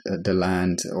inherited the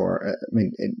land,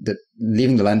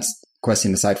 leaving the land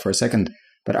question aside for a second,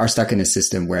 but are stuck in a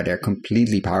system where they're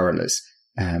completely powerless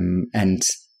and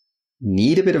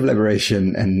need a bit of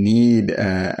liberation and need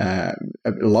a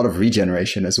lot of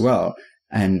regeneration as well.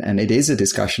 And it is a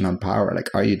discussion on power. Like,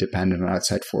 are you dependent on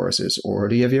outside forces, or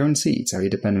do you have your own seeds? Are you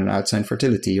dependent on outside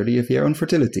fertility, or do you have your own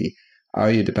fertility? Are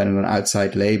you dependent on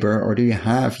outside labor, or do you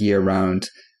have year-round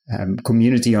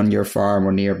community on your farm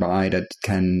or nearby that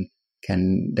can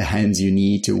the hands you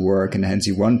need to work and the hands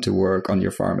you want to work on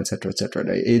your farm, etc., etc.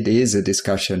 It is a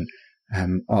discussion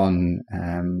on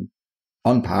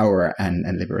power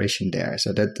and liberation there.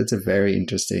 So that's a very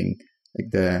interesting.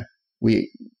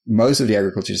 Most of the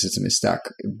agriculture system is stuck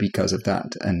because of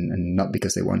that, and not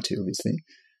because they want to, obviously.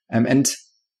 And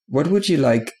what would you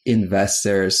like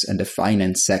investors and the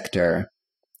finance sector,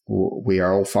 who we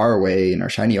are all far away in our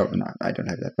shiny office, no, I don't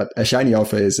have that, but a shiny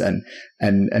office and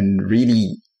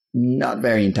really not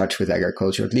very in touch with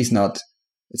agriculture, at least not,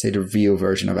 let's say, the real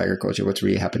version of agriculture, what's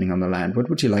really happening on the land. What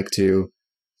would you like to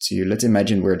let's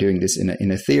imagine we're doing this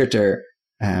in a theater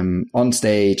on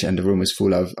stage, and the room is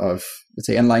full of, let's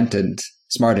say, enlightened,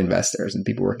 smart investors and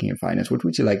people working in finance. What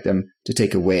would you like them to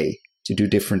take away, to do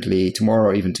differently tomorrow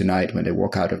or even tonight when they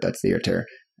walk out of that theater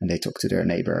and they talk to their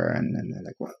neighbor and they're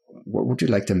like, what would you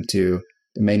like them to,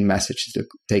 the main message to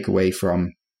take away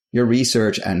from your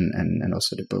research and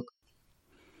also the book?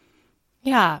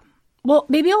 Yeah. Well,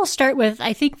 maybe I'll start with,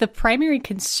 I think the primary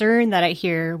concern that I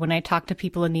hear when I talk to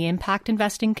people in the impact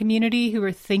investing community who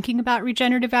are thinking about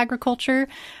regenerative agriculture.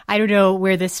 I don't know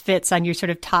where this fits on your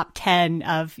sort of top 10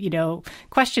 of,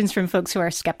 questions from folks who are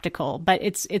skeptical, but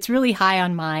it's really high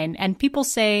on mine. And people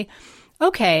say,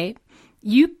 okay,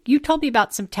 you told me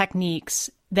about some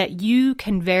techniques that you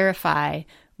can verify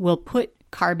will put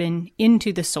carbon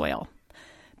into the soil,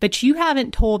 but you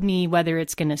haven't told me whether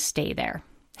it's going to stay there.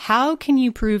 How can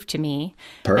you prove to me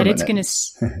that it's going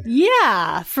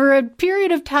to, for a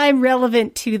period of time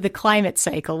relevant to the climate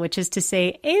cycle, which is to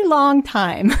say a long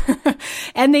time.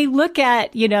 And they look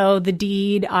at, the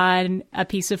deed on a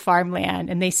piece of farmland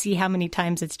and they see how many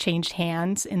times it's changed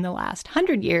hands in the last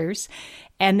 100 years.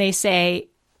 And they say,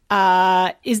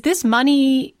 is this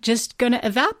money just going to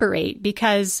evaporate?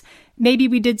 Because maybe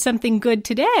we did something good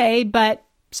today, but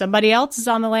somebody else is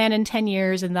on the land in 10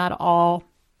 years and that all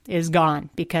is gone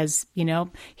because,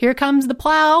 here comes the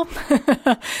plow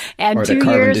and or 2 the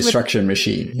carbon years destruction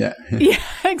machine. Yeah. Yeah,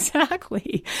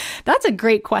 exactly. That's a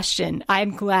great question.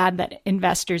 I'm glad that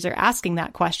investors are asking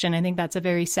that question. I think that's a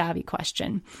very savvy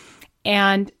question.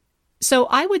 And so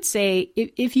I would say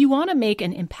if you want to make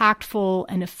an impactful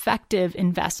and effective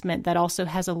investment that also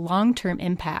has a long-term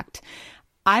impact,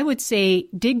 I would say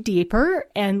dig deeper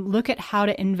and look at how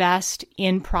to invest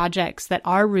in projects that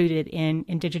are rooted in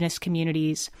indigenous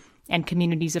communities and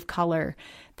communities of color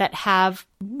that have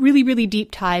really, really deep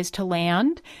ties to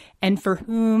land and for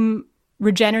whom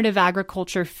regenerative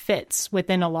agriculture fits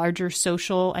within a larger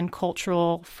social and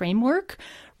cultural framework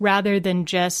rather than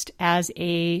just as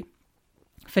a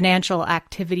financial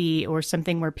activity or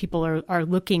something where people are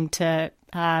looking to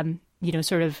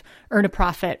sort of earn a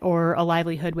profit or a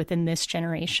livelihood within this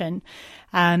generation.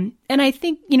 And I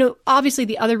think, obviously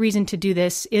the other reason to do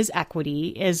this is equity,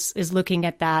 is looking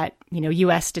at that,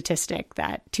 U.S. statistic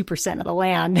that 2% of the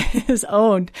land is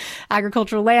owned,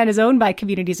 agricultural land is owned by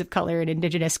communities of color and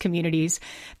indigenous communities.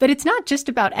 But it's not just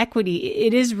about equity.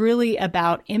 It is really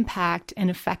about impact and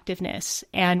effectiveness.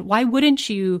 And why wouldn't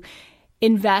you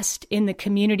invest in the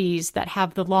communities that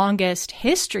have the longest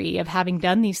history of having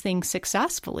done these things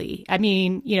successfully? I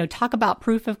mean, talk about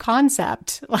proof of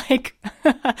concept. Like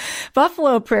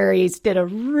Buffalo Prairies did a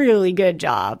really good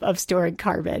job of storing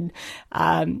carbon.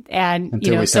 And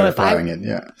until we started plowing it,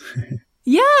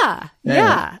 yeah.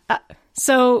 Yeah.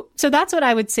 So that's what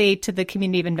I would say to the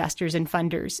community of investors and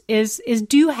funders is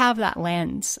do have that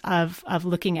lens of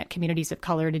looking at communities of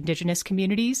color and Indigenous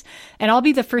communities. And I'll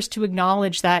be the first to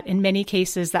acknowledge that in many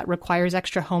cases that requires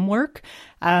extra homework.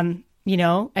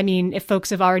 If folks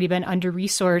have already been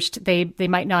under-resourced, they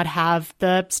might not have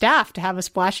the staff to have a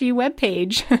splashy web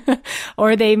page,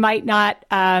 or they might not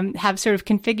have sort of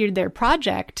configured their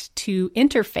project to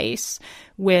interface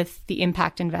with the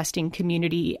impact investing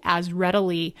community as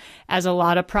readily as a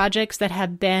lot of projects that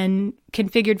have been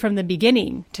configured from the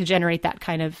beginning to generate that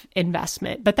kind of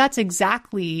investment. But that's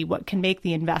exactly what can make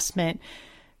the investment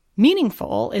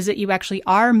meaningful, is that you actually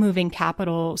are moving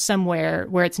capital somewhere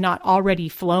where it's not already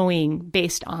flowing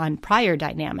based on prior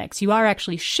dynamics. You are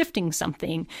actually shifting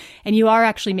something, and you are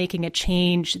actually making a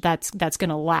change that's going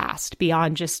to last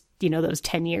beyond just, those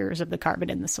 10 years of the carbon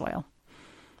in the soil.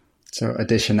 So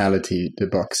additionality, the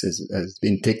box has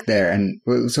been ticked there. And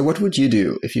so what would you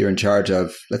do if you're in charge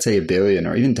of, let's say, $1 billion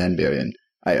or even 10 billion?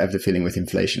 I have the feeling with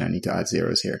inflation, I need to add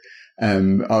zeros here.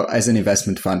 As an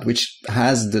investment fund, which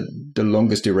has the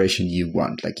longest duration you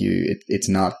want. Like it's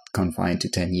not confined to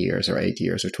 10 years or 8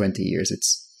 years or 20 years.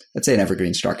 It's, let's say, an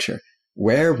evergreen structure.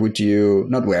 Where would you,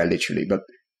 not where literally, but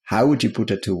how would you put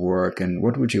it to work, and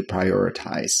what would you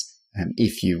prioritize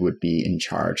if you would be in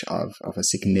charge of a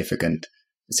significant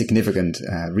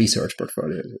research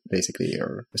portfolio, basically,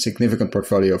 or a significant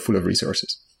portfolio full of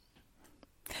resources?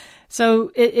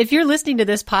 So if you're listening to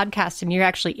this podcast and you're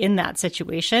actually in that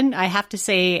situation, I have to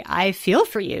say, I feel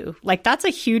for you. Like, that's a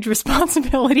huge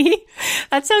responsibility.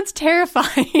 That sounds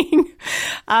terrifying.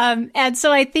 And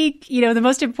so I think, the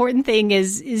most important thing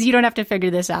is you don't have to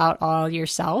figure this out all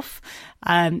yourself.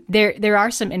 There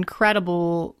are some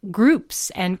incredible groups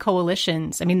and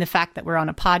coalitions. I mean, the fact that we're on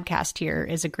a podcast here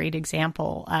is a great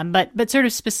example. But sort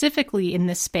of specifically in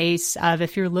this space of,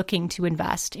 if you're looking to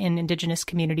invest in Indigenous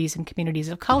communities and communities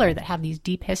of color that have these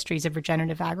deep histories of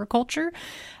regenerative agriculture,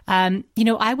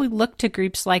 I would look to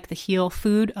groups like the Heal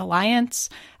Food Alliance,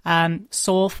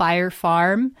 Soul Fire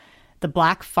Farm, the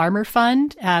Black Farmer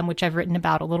Fund, which I've written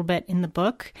about a little bit in the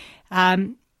book,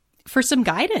 for some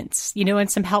guidance,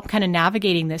 and some help kind of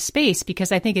navigating this space,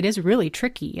 because I think it is really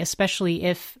tricky, especially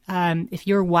if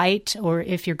you're white or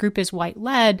if your group is white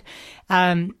led,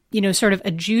 sort of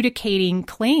adjudicating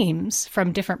claims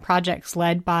from different projects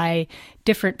led by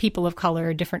different people of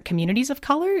color, different communities of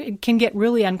color. It can get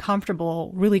really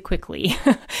uncomfortable really quickly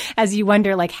as you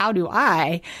wonder, like, how do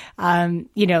I,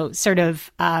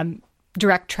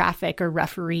 direct traffic or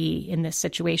referee in this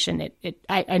situation?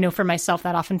 I know for myself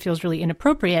that often feels really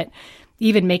inappropriate,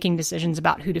 even making decisions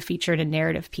about who to feature in a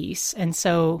narrative piece. And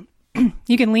so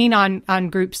you can lean on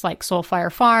groups like Soul Fire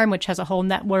Farm, which has a whole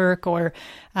network, or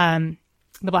the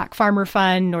Black Farmer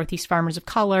Fund, Northeast Farmers of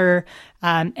Color.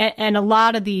 And a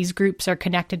lot of these groups are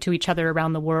connected to each other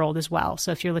around the world as well.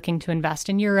 So if you're looking to invest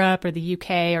in Europe or the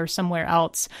UK or somewhere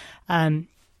else,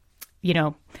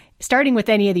 starting with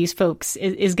any of these folks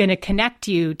is going to connect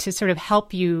you to sort of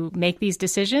help you make these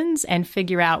decisions and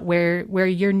figure out where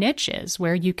your niche is,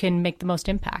 where you can make the most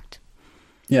impact.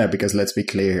 Yeah, because let's be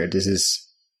clear, this is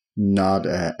not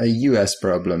a US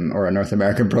problem or a North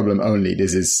American problem only.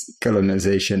 This is,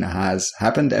 colonization has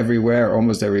happened everywhere,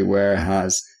 almost everywhere,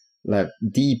 has left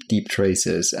deep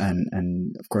traces.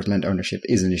 And of course, land ownership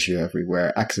is an issue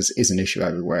everywhere. Access is an issue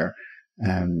everywhere.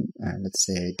 And let's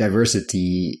say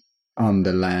diversity on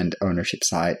the land ownership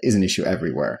side is an issue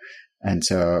everywhere. And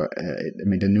so,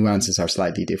 the nuances are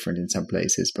slightly different in some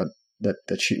places, but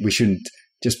we shouldn't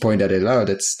just point at it, oh,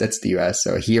 that's the US,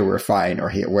 so here we're fine, or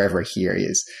here, wherever here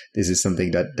is. This is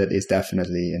something that is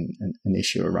definitely an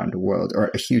issue around the world,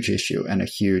 or a huge issue and a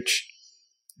huge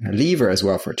lever as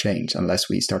well for change, unless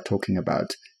we start talking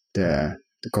about the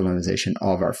colonization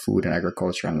of our food and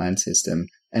agriculture and land system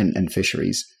and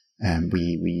fisheries.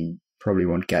 We probably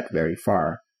won't get very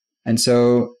far. And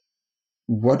so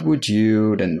what would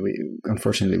you, then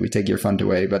unfortunately we take your fund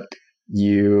away, but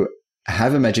you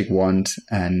have a magic wand,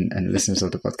 and listeners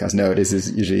of the podcast know this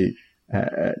is usually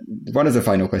one of the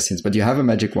final questions, but you have a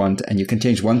magic wand and you can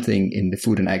change one thing in the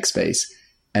food and ag space.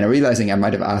 And I'm realizing I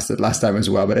might have asked it last time as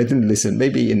well, but I didn't listen.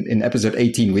 Maybe in episode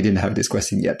 18, we didn't have this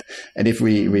question yet. And if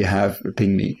we have,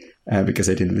 ping me, because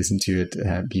I didn't listen to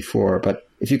it before. But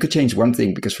if you could change one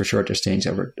thing, because for sure there's changed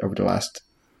over the last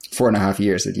 4.5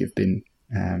 years that you've been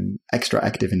extra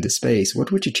active in this space,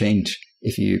 what would you change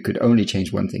if you could only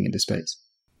change one thing in the space?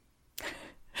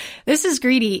 This is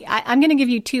greedy. I'm going to give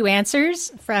you two answers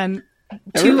from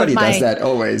Everybody does that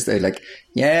always. They're like,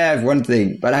 yeah, I have one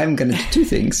thing, but I'm going to do two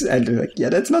things. And they're like, yeah,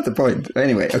 that's not the point.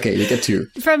 Anyway, okay, you get two.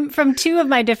 From two of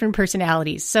my different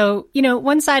personalities. So,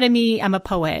 one side of me, I'm a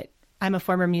poet. I'm a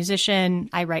former musician.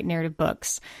 I write narrative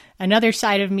books. Another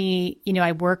side of me,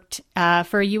 I worked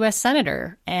for a U.S.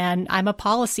 senator, and I'm a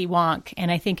policy wonk,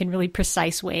 and I think in really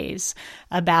precise ways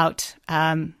about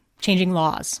changing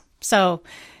laws. So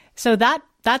that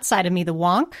side of me, the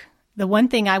wonk, the one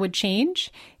thing I would change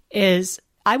is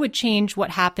I would change what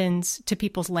happens to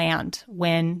people's land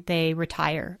when they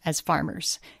retire as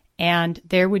farmers. And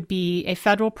there would be a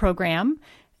federal program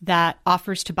that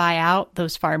offers to buy out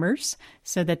those farmers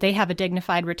so that they have a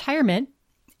dignified retirement.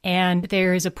 And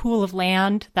there is a pool of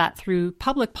land that through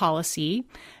public policy,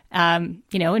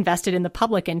 invested in the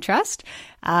public interest,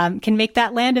 can make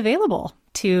that land available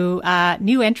to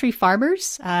new entry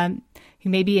farmers who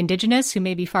may be indigenous, who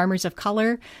may be farmers of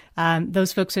color.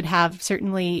 Those folks would have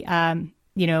certainly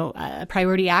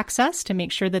priority access to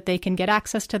make sure that they can get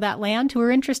access to that land, who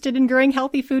are interested in growing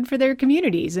healthy food for their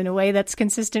communities in a way that's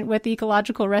consistent with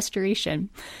ecological restoration.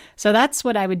 So that's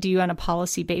what I would do on a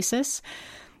policy basis.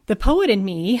 The poet in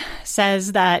me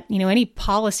says that, any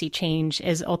policy change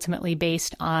is ultimately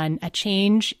based on a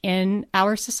change in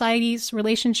our society's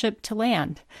relationship to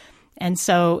land. And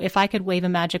so if I could wave a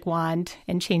magic wand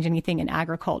and change anything in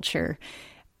agriculture,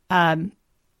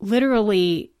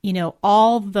 literally,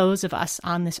 all those of us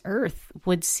on this earth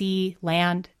would see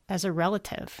land as a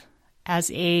relative,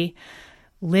 as a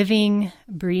living,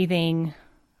 breathing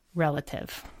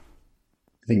relative.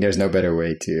 I think there's no better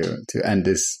way to end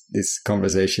this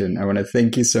conversation. I want to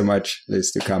thank you so much,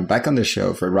 Liz, to come back on the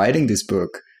show, for writing this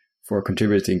book, for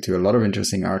contributing to a lot of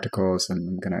interesting articles, and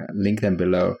I'm going to link them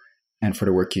below, and for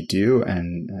the work you do.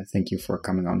 And thank you for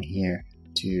coming on here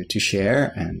to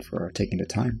share and for taking the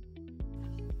time.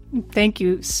 Thank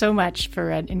you so much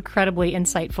for an incredibly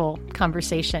insightful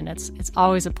conversation. It's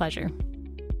always a pleasure.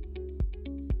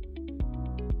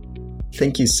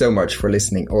 Thank you so much for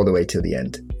listening all the way till the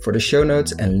end. For the show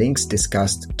notes and links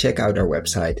discussed, check out our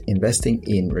website,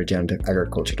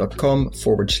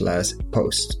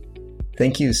 investinginregenerativeagriculture.com/post.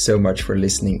 Thank you so much for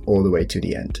listening all the way to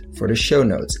the end. For the show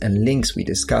notes and links we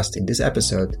discussed in this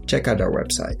episode, check out our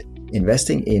website,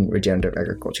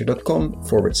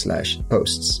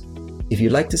 investinginregenerativeagriculture.com/posts. If you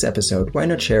like this episode, why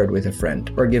not share it with a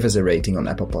friend or give us a rating on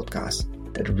Apple Podcasts?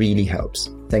 That really helps.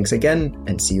 Thanks again,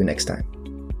 and see you next time.